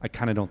 I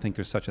kind of don't think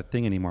there's such a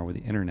thing anymore with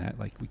the internet.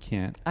 Like we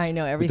can't. I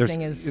know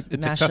everything is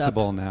it's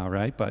accessible now,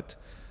 right? But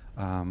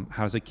how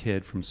does a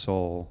kid from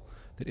Seoul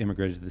that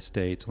immigrated to the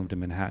States, lived in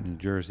Manhattan, New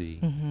Jersey?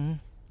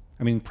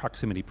 I mean,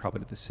 proximity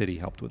probably to the city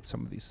helped with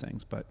some of these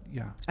things, but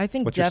yeah. I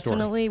think What's your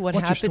definitely story? what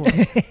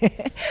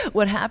happened.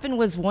 What happened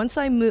was once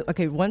I moved.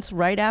 Okay, once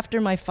right after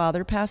my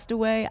father passed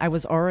away, I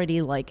was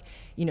already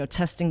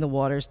testing the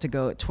waters to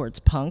go towards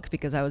punk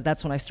because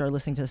that's when I started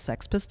listening to the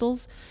Sex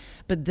Pistols.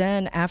 But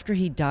then after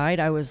he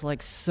died, I was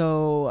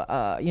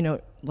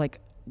so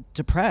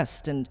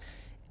depressed, and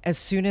as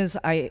soon as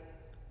I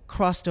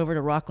crossed over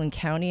to Rockland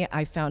County,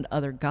 I found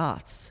other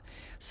goths.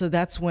 So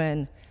that's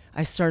when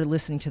I started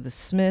listening to the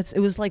Smiths. It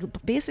was like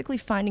basically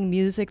finding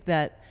music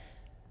that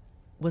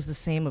was the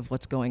same of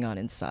what's going on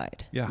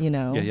inside. Yeah.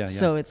 Yeah.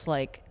 So it's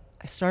like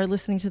I started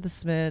listening to the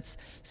Smiths,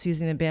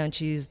 Susie and the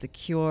Banshees, The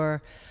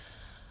Cure,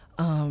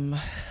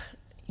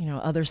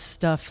 other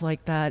stuff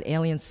like that,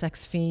 Alien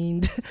Sex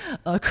Fiend,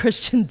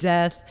 Christian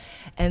Death.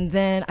 And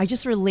then I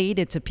just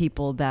related to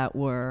people that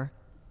were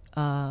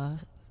I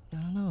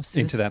don't know,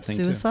 into that thing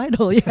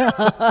suicidal, too.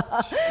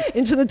 Yeah,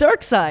 into the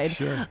dark side.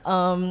 Sure.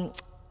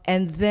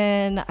 And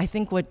then I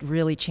think what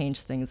really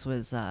changed things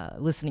was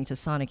listening to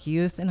Sonic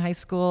Youth in high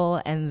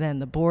school, and then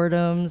the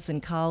Boredoms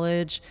in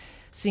college.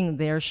 Seeing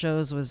their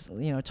shows was,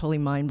 totally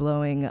mind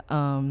blowing.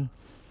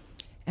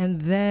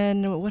 And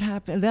then what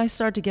happened? Then I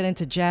started to get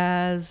into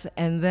jazz,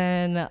 and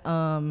then,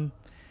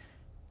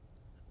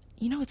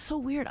 it's so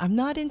weird.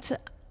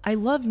 I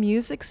love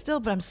music still,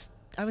 but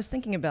I was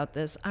thinking about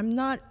this. I'm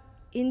not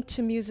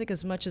into music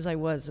as much as I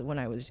was when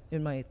I was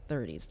in my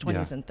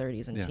 20s and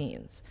 30s and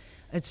teens.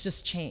 It's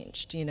just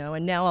changed,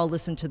 and now I'll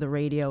listen to the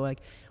radio. Like,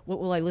 what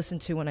will I listen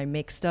to when I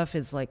make stuff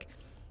is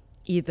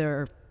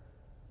either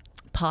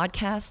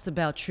podcasts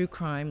about true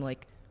crime,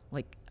 like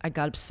I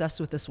got obsessed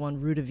with this one,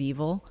 Root of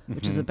Evil,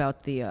 which is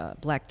about the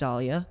Black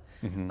Dahlia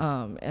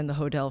and the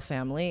Hodel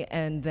family.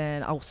 And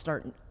then I'll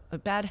start, a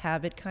bad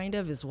habit kind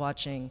of is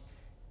watching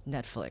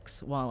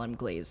Netflix while I'm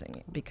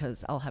glazing,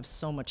 because I'll have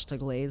so much to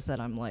glaze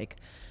that I'm like,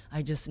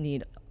 I just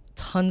need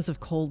tons of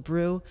cold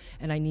brew,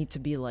 and I need to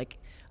be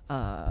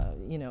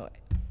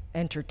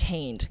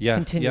entertained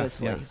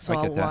continuously. Yeah. So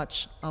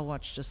I'll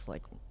watch just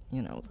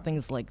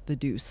things like The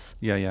Deuce.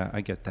 Yeah,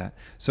 I get that.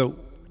 So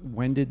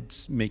when did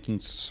making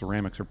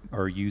ceramics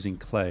or using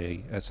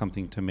clay as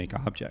something to make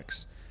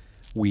objects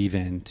weave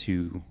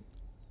into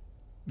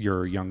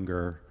your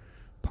younger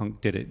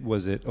punk,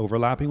 was it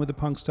overlapping with the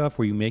punk stuff?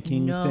 Were you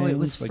making No, things? it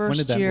was Like, when did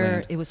first that year.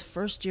 land? It was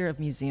first year of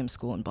museum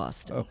school in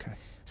Boston. Okay.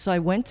 So I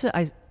went to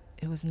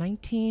it was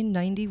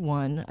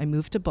 1991. I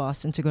moved to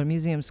Boston to go to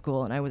museum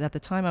school, and at the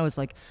time I was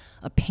like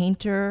a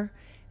painter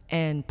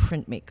and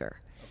printmaker.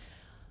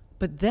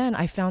 But then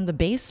I found the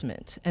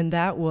basement, and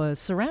that was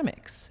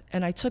ceramics.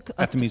 And I took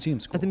At the museum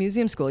school? At the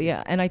museum school,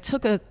 yeah. And I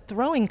took a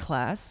throwing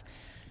class,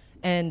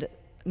 and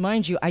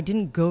mind you, I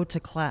didn't go to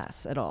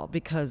class at all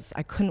because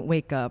I couldn't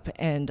wake up,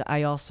 and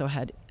I also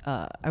had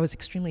I was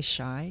extremely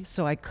shy,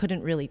 so I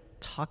couldn't really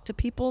talk to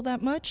people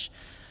that much.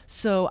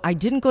 So I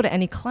didn't go to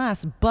any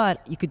class,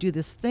 but you could do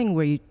this thing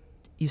where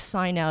you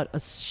sign out a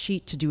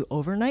sheet to do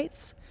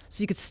overnights,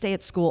 so you could stay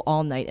at school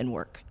all night and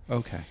work.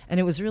 Okay.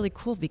 And it was really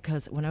cool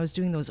because when I was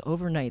doing those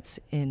overnights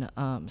in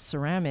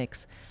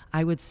ceramics,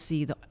 I would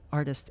see the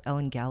artist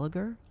Ellen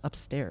Gallagher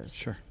upstairs.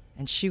 Sure.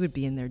 And she would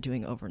be in there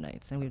doing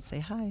overnights, and we would say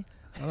hi.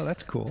 Oh,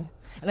 that's cool.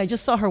 And I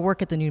just saw her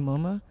work at the new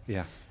MoMA,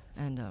 Yeah.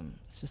 and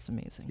it's just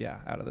amazing. Yeah,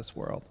 out of this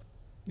world.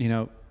 You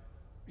know,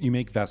 you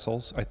make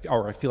vessels, I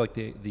feel like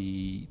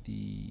the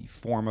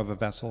form of a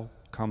vessel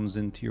comes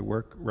into your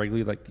work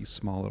regularly, like these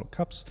small little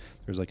cups.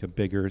 There's like a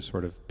bigger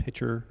sort of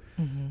pitcher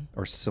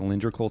or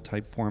cylindrical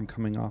type form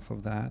coming off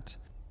of that.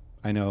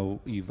 I know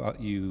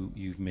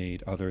you've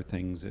made other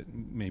things that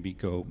maybe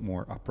go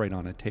more upright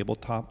on a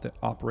tabletop that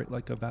operate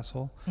like a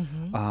vessel.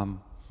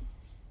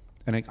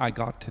 And I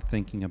got to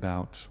thinking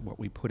about what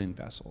we put in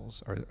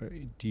vessels.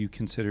 Do you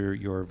consider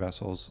your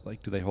vessels,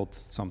 like, do they hold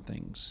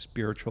something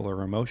spiritual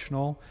or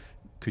emotional?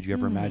 Could you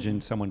ever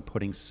imagine someone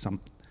putting some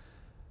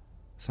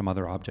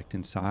other object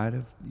inside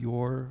of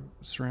your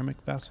ceramic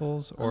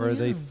vessels? Or are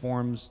they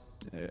forms,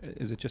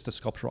 is it just a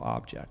sculptural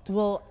object?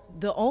 Well,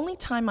 the only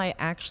time I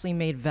actually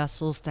made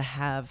vessels to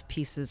have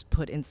pieces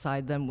put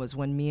inside them was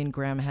when me and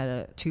Graham had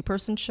a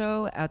 2-person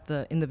show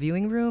in the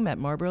viewing room at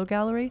Marlborough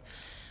Gallery.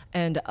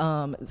 And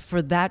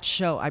for that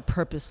show, I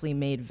purposely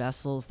made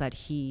vessels that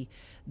he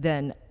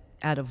then,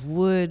 out of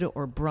wood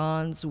or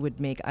bronze, would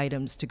make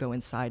items to go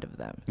inside of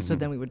them. So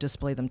then we would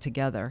display them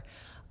together.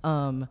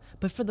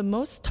 But for the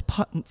most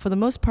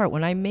part,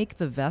 when I make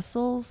the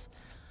vessels,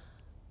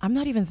 I'm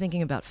not even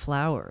thinking about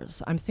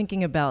flowers. I'm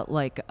thinking about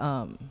like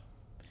when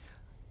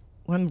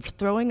I'm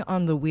throwing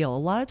on the wheel. A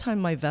lot of time,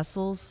 my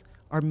vessels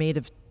are made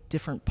of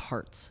different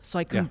parts, so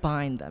I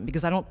combine them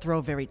because I don't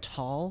throw very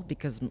tall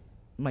because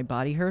my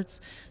body hurts.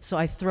 So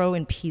I throw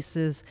in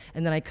pieces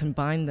and then I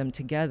combine them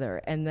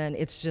together, and then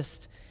it's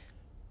just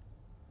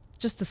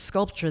a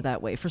sculpture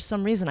that way. For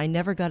some reason, I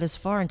never got as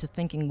far into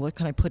thinking, what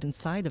can I put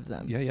inside of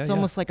them? It's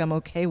almost like I'm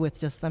okay with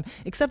just them,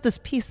 except this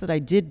piece that I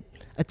did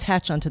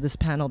attach onto this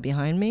panel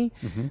behind me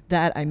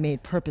that I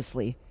made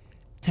purposely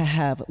to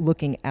have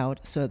looking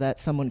out so that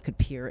someone could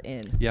peer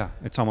in. Yeah,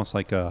 it's almost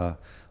like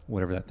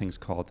whatever that thing's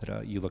called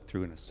that you look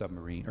through in a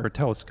submarine or a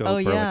telescope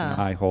or like an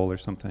eye hole or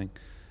something.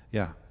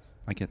 Yeah,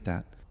 I get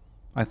that.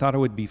 I thought it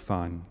would be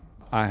fun.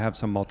 I have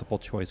some multiple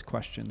choice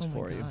questions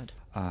for you.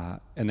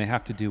 And they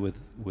have to do with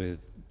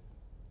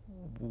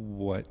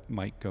what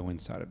might go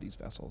inside of these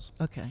vessels.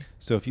 Okay.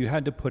 So if you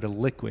had to put a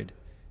liquid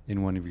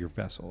in one of your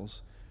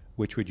vessels,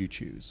 which would you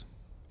choose?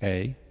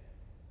 A,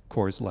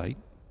 Coors Light.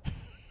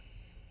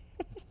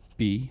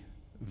 B,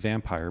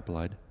 vampire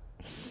blood.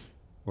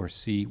 Or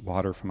C,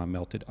 water from a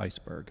melted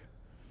iceberg.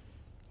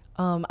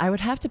 I would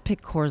have to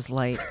pick Coors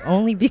Light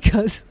only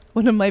because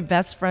one of my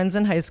best friends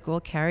in high school,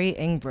 Carrie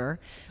Ingber,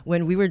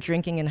 when we were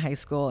drinking in high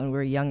school and we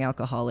were young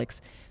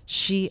alcoholics,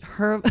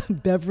 her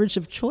beverage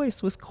of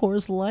choice was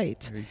Coors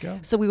Light. There you go.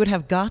 So we would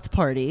have goth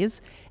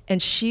parties,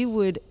 and she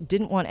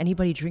didn't want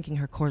anybody drinking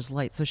her Coors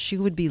Light, so she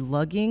would be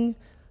lugging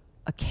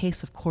a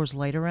case of Coors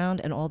Light around,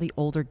 and all the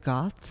older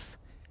goths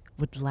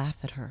would laugh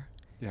at her.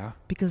 Yeah.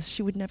 Because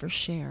she would never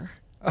share.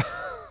 I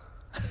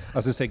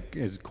was going to say,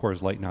 is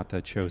Coors Light not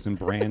the chosen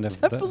brand of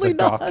the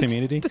goth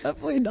community?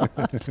 Definitely not.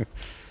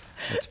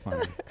 That's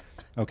funny.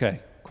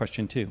 Okay,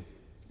 question 2.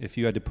 If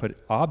you had to put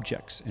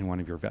objects in one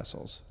of your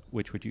vessels,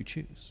 which would you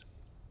choose?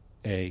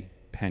 A,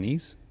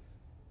 pennies.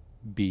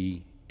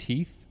 B,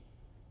 teeth.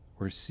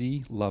 Or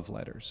C, love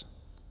letters.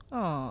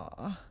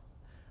 Aww.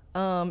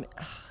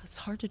 It's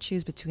hard to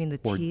choose between the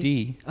or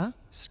teeth. Or D,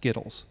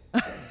 Skittles.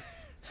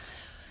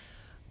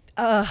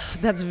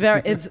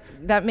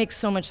 That makes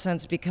so much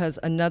sense because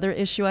another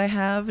issue I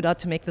have, not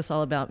to make this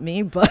all about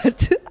me,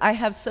 but I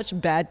have such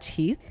bad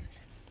teeth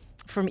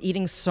from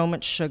eating so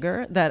much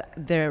sugar that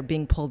they're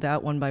being pulled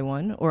out one by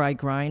one, or I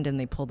grind and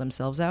they pull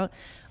themselves out.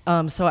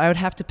 So I would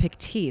have to pick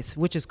teeth,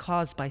 which is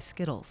caused by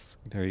Skittles.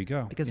 There you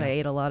go. Because I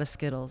ate a lot of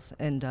Skittles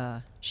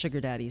and sugar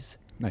daddies.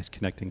 Nice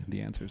connecting of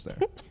the answers there.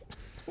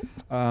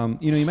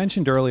 You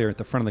mentioned earlier at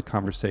the front of the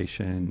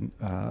conversation,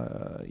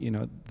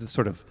 the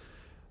sort of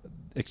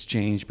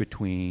exchange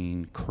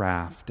between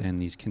craft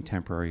and these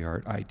contemporary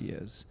art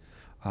ideas.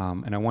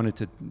 And I wanted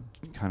to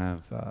kind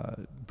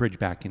of bridge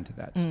back into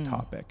that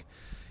topic.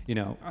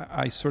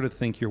 I sort of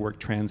think your work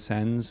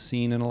transcends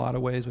scene in a lot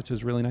of ways, which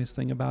is a really nice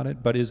thing about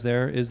it. But is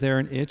there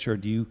an itch, or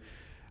do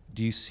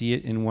Do you see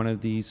it in one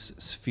of these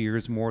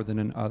spheres more than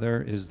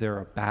another? Is there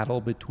a battle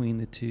between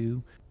the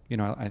two? You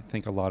know, I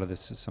think a lot of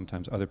this is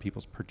sometimes other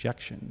people's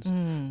projections,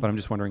 but I'm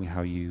just wondering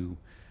how you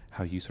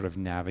sort of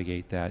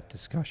navigate that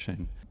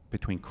discussion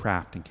between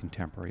craft and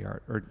contemporary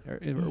art, or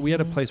are we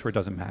at a place where it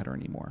doesn't matter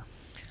anymore?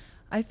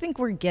 I think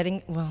we're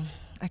getting, well,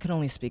 I can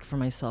only speak for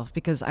myself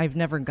because I've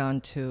never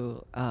gone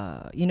to,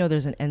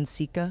 there's an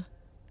NCECA.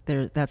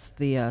 That's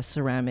the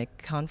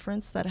ceramic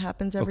conference that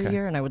happens every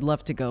year, and I would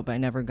love to go, but I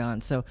never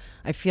gone. So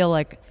I feel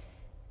like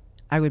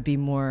I would be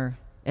more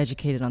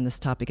educated on this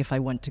topic if I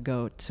went to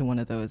go to one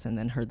of those and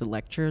then heard the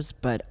lectures.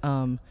 But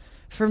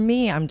for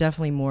me, I'm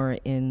definitely more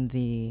in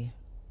the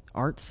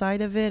art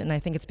side of it, and I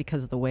think it's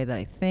because of the way that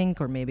I think,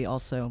 or maybe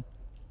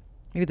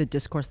the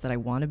discourse that I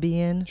want to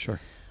be in. Sure.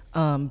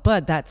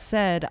 But that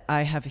said,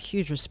 I have a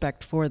huge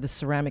respect for the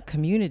ceramic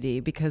community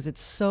because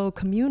it's so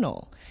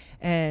communal.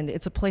 And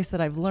it's a place that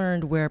I've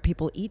learned where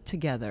people eat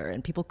together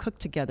and people cook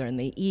together, and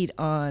they eat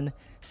on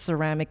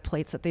ceramic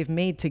plates that they've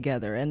made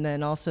together. And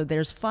then also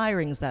there's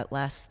firings that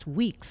last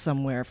weeks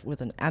somewhere with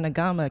an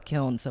anagama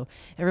kiln. So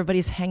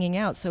everybody's hanging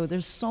out. So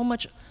there's so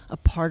much a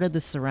part of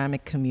the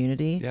ceramic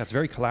community. Yeah, it's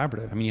very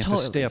collaborative. I mean, you have to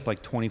stay up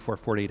like 24,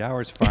 48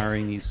 hours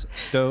firing these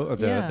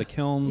the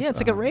kilns. Yeah, it's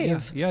like a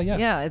rave. Yeah.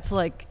 Yeah, it's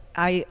like,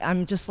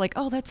 I'm just like,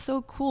 oh, that's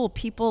so cool.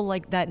 People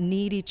like that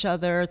need each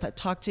other, that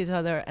talk to each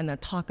other, and that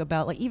talk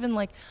about, like, even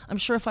like, I'm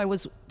sure if I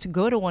was to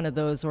go to one of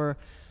those or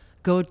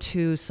go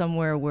to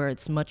somewhere where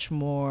it's much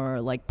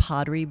more like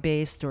pottery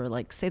based, or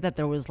like say that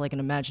there was like an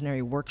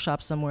imaginary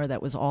workshop somewhere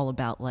that was all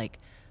about like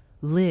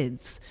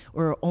lids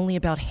or only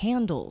about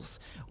handles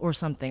or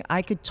something,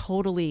 I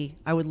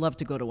would love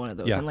to go to one of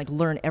those and like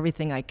learn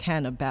everything I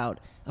can about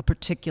a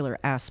particular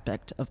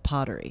aspect of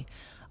pottery.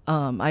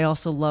 I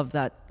also love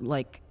that,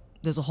 like,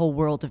 there's a whole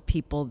world of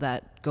people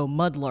that go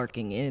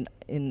mudlarking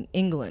in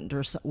England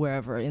or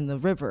wherever in the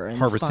river and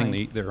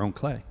harvesting their own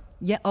clay.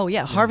 Yeah. Oh,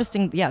 yeah.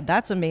 Harvesting. Yeah,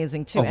 that's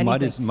amazing too. Oh,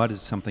 mud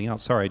is something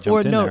else. Sorry, I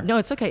jumped in there. No,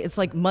 it's okay. It's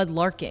like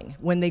mudlarking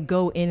when they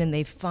go in and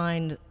they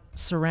find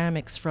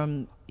ceramics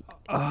from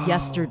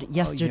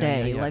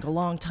yesterday, like a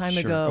long time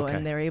ago,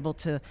 and they're able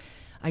to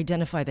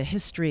identify the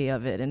history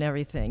of it and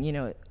everything. You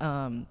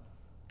know,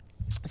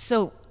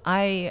 so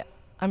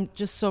I'm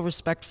just so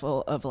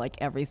respectful of like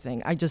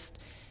everything. I just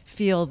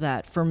feel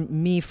that for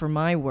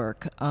my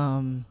work,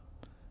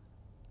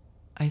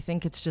 I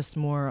think it's just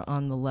more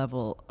on the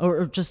level,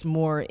 or just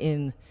more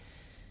in,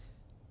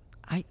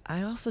 I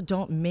also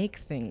don't make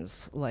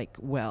things like,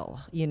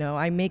 well, you know,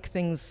 I make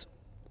things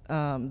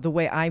the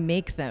way I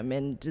make them,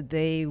 and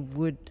they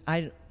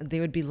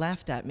would be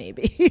laughed at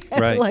maybe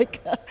right.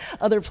 like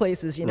other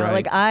places, you know, right.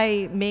 like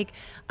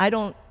I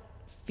don't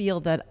feel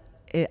that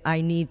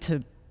I need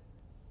to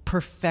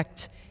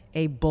perfect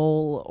a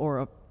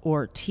bowl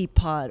or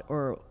teapot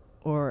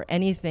or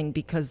anything,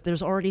 because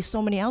there's already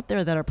so many out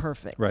there that are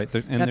perfect. Right.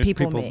 And that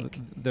people make.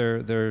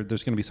 There's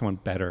going to be someone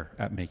better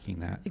at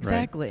making that.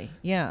 Exactly. Right?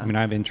 Yeah. I mean,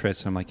 I have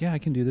interests. I'm like, yeah, I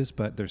can do this,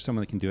 but there's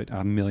someone that can do it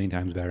a million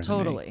times better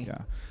totally. than me.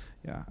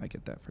 Yeah, I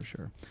get that for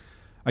sure.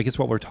 I guess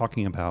what we're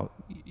talking about,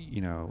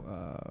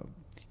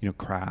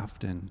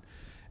 craft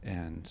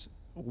and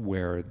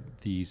where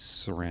these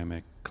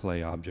ceramic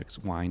clay objects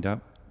wind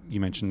up. You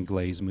mentioned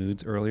glazed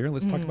moods earlier.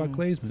 Let's talk about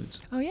glazed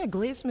moods. Oh yeah,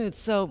 glazed moods.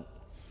 So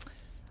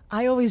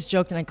I always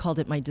joked and I called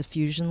it my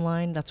diffusion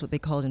line. That's what they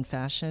call it in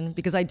fashion,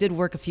 because I did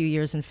work a few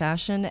years in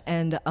fashion,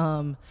 and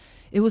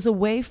it was a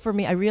way for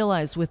me. I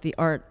realized with the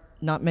art,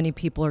 not many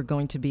people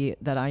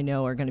that I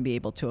know are going to be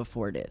able to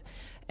afford it.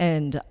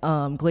 And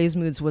Glazed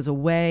Moods was a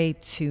way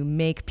to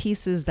make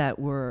pieces that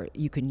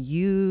you can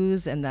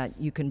use and that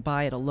you can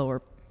buy at a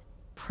lower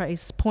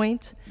price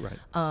point.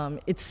 Right.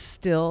 It's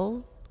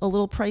still a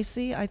little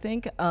pricey, I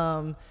think,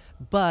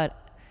 but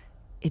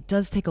it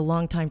does take a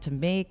long time to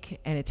make,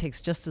 and it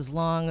takes just as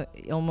long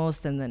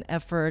almost, and then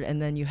effort,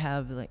 and then you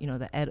have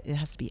it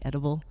has to be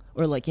edible,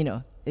 or you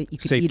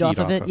could Safe eat off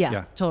of it.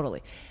 Yeah,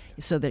 totally.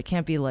 So there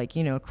can't be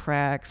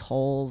cracks,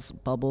 holes,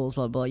 bubbles,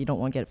 blah blah. You don't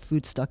want to get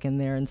food stuck in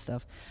there and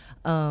stuff.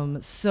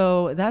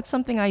 So that's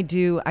something I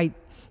do. I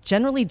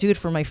generally do it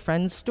for my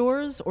friends'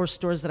 stores or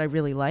stores that I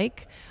really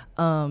like,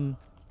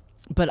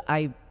 but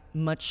I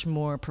much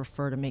more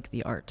prefer to make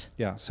the art.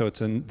 Yeah, so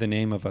it's in the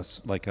name of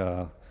us, like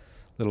a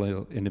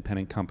little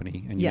independent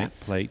company, and you make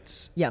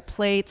plates. Yeah,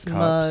 plates,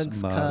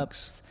 mugs.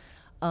 Cups.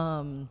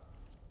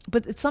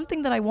 But it's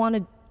something that I want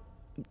to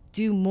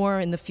do more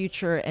in the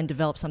future and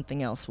develop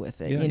something else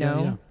with it,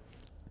 Yeah.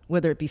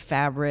 Whether it be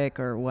fabric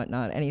or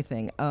whatnot,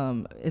 anything.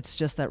 It's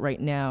just that right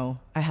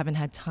now I haven't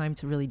had time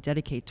to really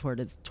dedicate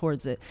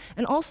towards it.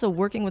 And also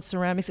working with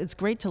ceramics, it's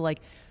great to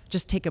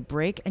just take a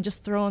break and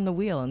just throw on the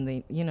wheel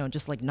and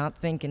just not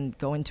think and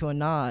go into a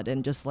nod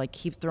and just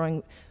keep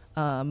throwing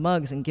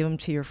mugs and give them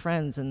to your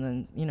friends, and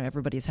then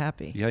everybody's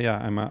happy. Yeah.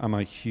 I'm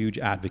a huge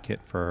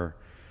advocate for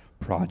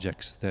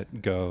projects that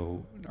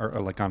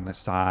are like on the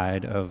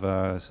side of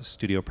a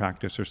studio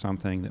practice or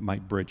something that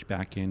might bridge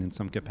back in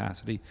some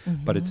capacity,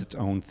 but it's its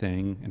own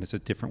thing and it's a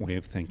different way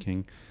of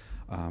thinking.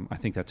 I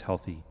think that's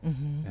healthy,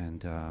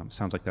 and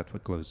sounds like that's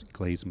what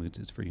Glazed Moods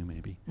is for you,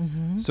 maybe.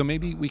 Mm-hmm. So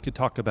maybe we could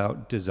talk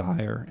about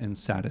desire and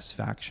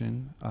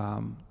satisfaction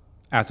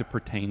as it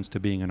pertains to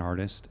being an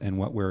artist and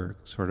what we're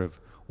sort of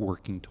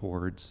working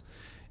towards.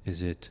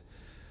 Is it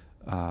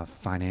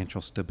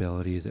financial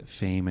stability? Is it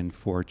fame and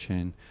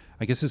fortune?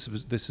 I guess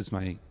this is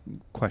my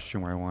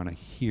question where I want to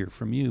hear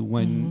from you.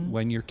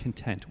 When you're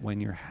content,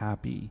 when you're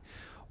happy,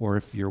 or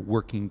if you're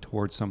working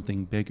towards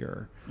something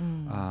bigger.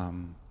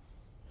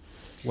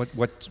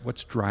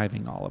 What's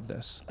driving all of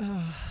this?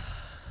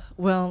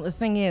 Well, the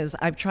thing is,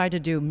 I've tried to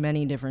do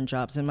many different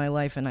jobs in my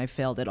life, and I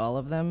failed at all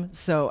of them.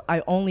 So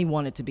I only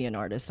wanted to be an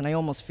artist, and I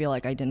almost feel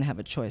like I didn't have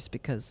a choice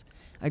because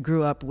I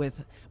grew up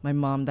with my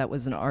mom that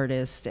was an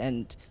artist,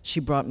 and she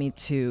brought me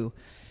to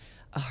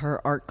her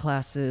art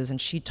classes,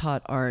 and she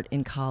taught art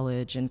in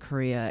college in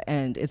Korea,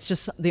 and it's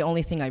just the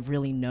only thing I've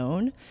really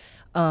known.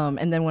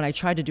 And then when I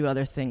tried to do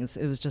other things,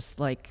 it was just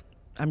like,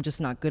 I'm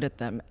just not good at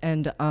them.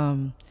 And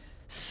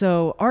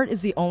so art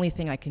is the only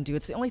thing I can do.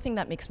 It's the only thing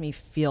that makes me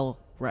feel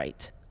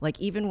right. Like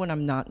even when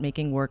I'm not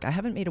making work, I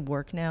haven't made a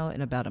work now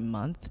in about a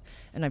month,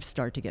 and I've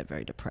started to get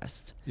very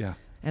depressed. Yeah.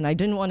 And I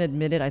didn't want to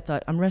admit it. I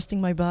thought I'm resting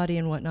my body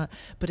and whatnot,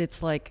 but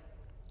it's like,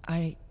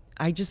 I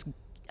just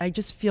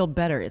feel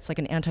better. It's like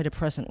an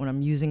antidepressant when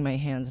I'm using my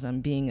hands and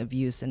I'm being of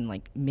use and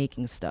like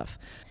making stuff.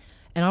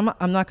 And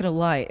I'm not going to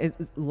lie,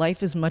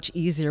 life is much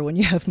easier when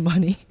you have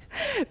money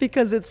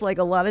because it's like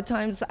a lot of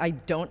times I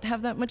don't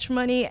have that much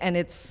money, and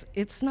it's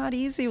not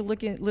easy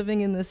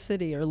living in this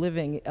city or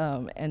living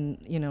and,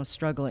 you know,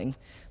 struggling.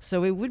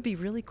 So it would be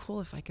really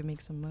cool if I could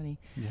make some money.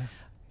 Yeah.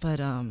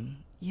 But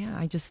yeah,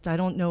 I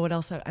don't know what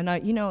else.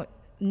 You know,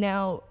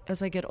 now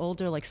as I get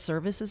older, like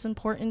service is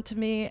important to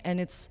me,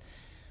 and I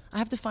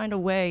have to find a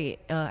way.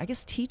 I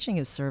guess teaching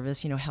is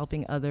service, you know,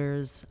 helping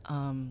others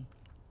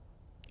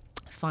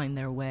find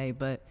their way.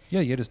 But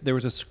yeah, there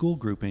was a school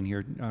group in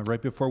here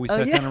right before we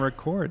sat down to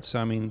record. So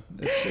I mean,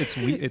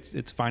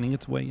 it's finding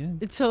its way in.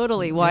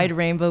 Totally. Wide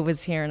Rainbow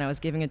was here, and I was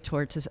giving a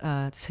tour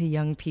to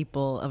young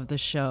people of the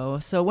show.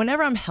 So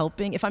whenever I'm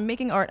helping, if I'm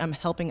making art, I'm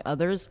helping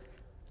others,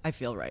 I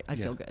feel right. I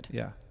feel good.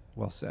 Yeah.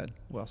 Well said.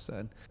 Well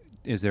said.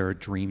 Is there a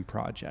dream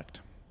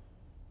project?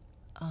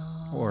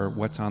 Or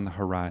what's on the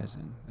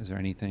horizon? Is there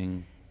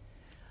anything?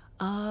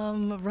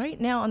 Right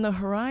now on the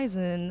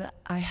horizon,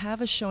 I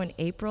have a show in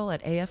April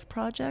at AF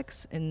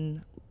Projects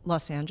in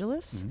Los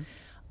Angeles.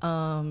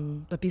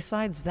 But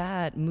besides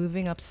that,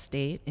 moving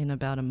upstate in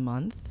about a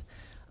month,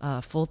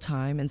 full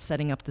time, and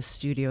setting up the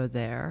studio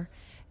there.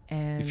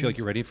 And you feel like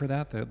you're ready for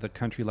that, the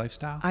country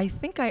lifestyle? I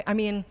think I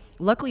mean,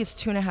 luckily it's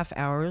 2.5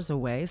 hours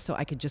away, so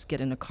I could just get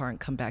in a car and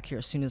come back here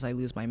as soon as I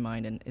lose my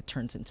mind and it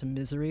turns into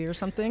misery or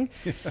something.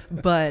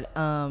 But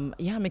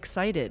yeah, I'm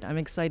excited. I'm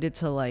excited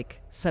to like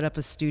set up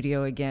a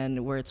studio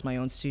again where it's my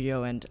own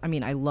studio. And I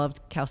mean, I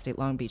loved Cal State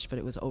Long Beach, but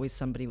it was always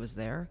somebody was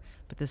there.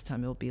 But this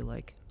time it'll be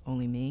like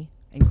only me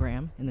and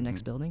Graham in the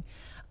next building.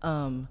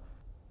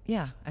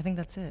 Yeah, I think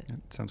that's it. Yeah,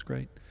 sounds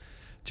great.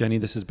 Jenny,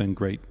 this has been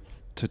great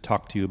to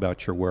talk to you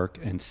about your work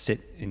and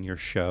sit in your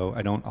show.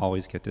 I don't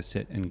always get to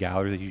sit in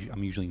galleries.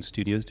 I'm usually in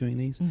studios doing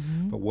these,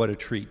 but what a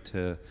treat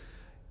to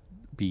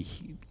be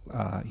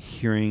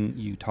hearing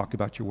you talk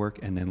about your work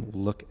and then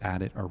look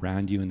at it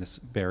around you in this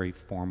very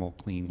formal,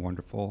 clean,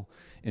 wonderful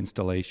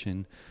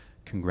installation.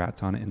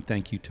 Congrats on it, and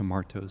thank you to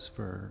Martos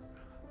for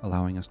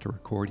allowing us to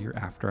record here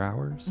after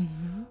hours.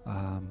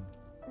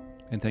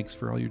 And thanks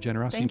for all your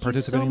generosity in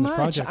participating in this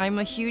project. I'm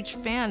a huge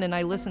fan, and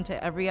I listen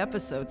to every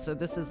episode, so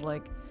this is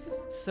like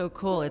so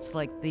cool. It's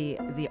like the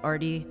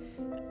arty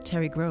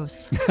Terry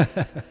Gross.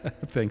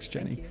 Thanks,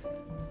 Jenny. Thank you.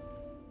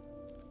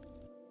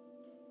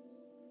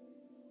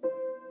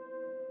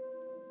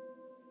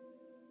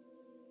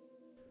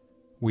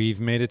 We've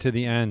made it to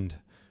the end.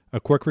 A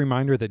quick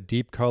reminder that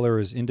Deep Color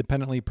is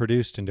independently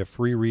produced and a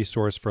free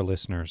resource for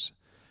listeners.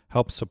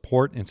 Help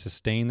support and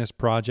sustain this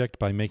project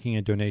by making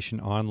a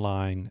donation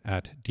online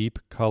at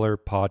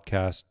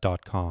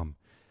deepcolorpodcast.com.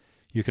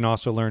 You can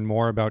also learn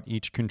more about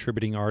each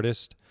contributing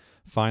artist,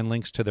 find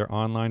links to their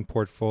online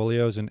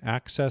portfolios, and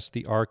access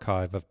the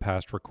archive of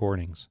past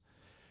recordings.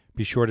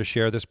 Be sure to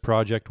share this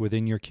project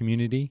within your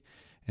community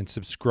and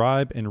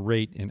subscribe and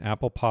rate in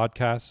Apple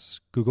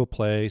Podcasts, Google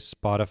Play,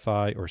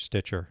 Spotify, or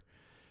Stitcher.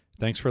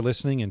 Thanks for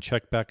listening, and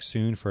check back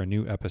soon for a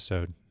new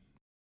episode.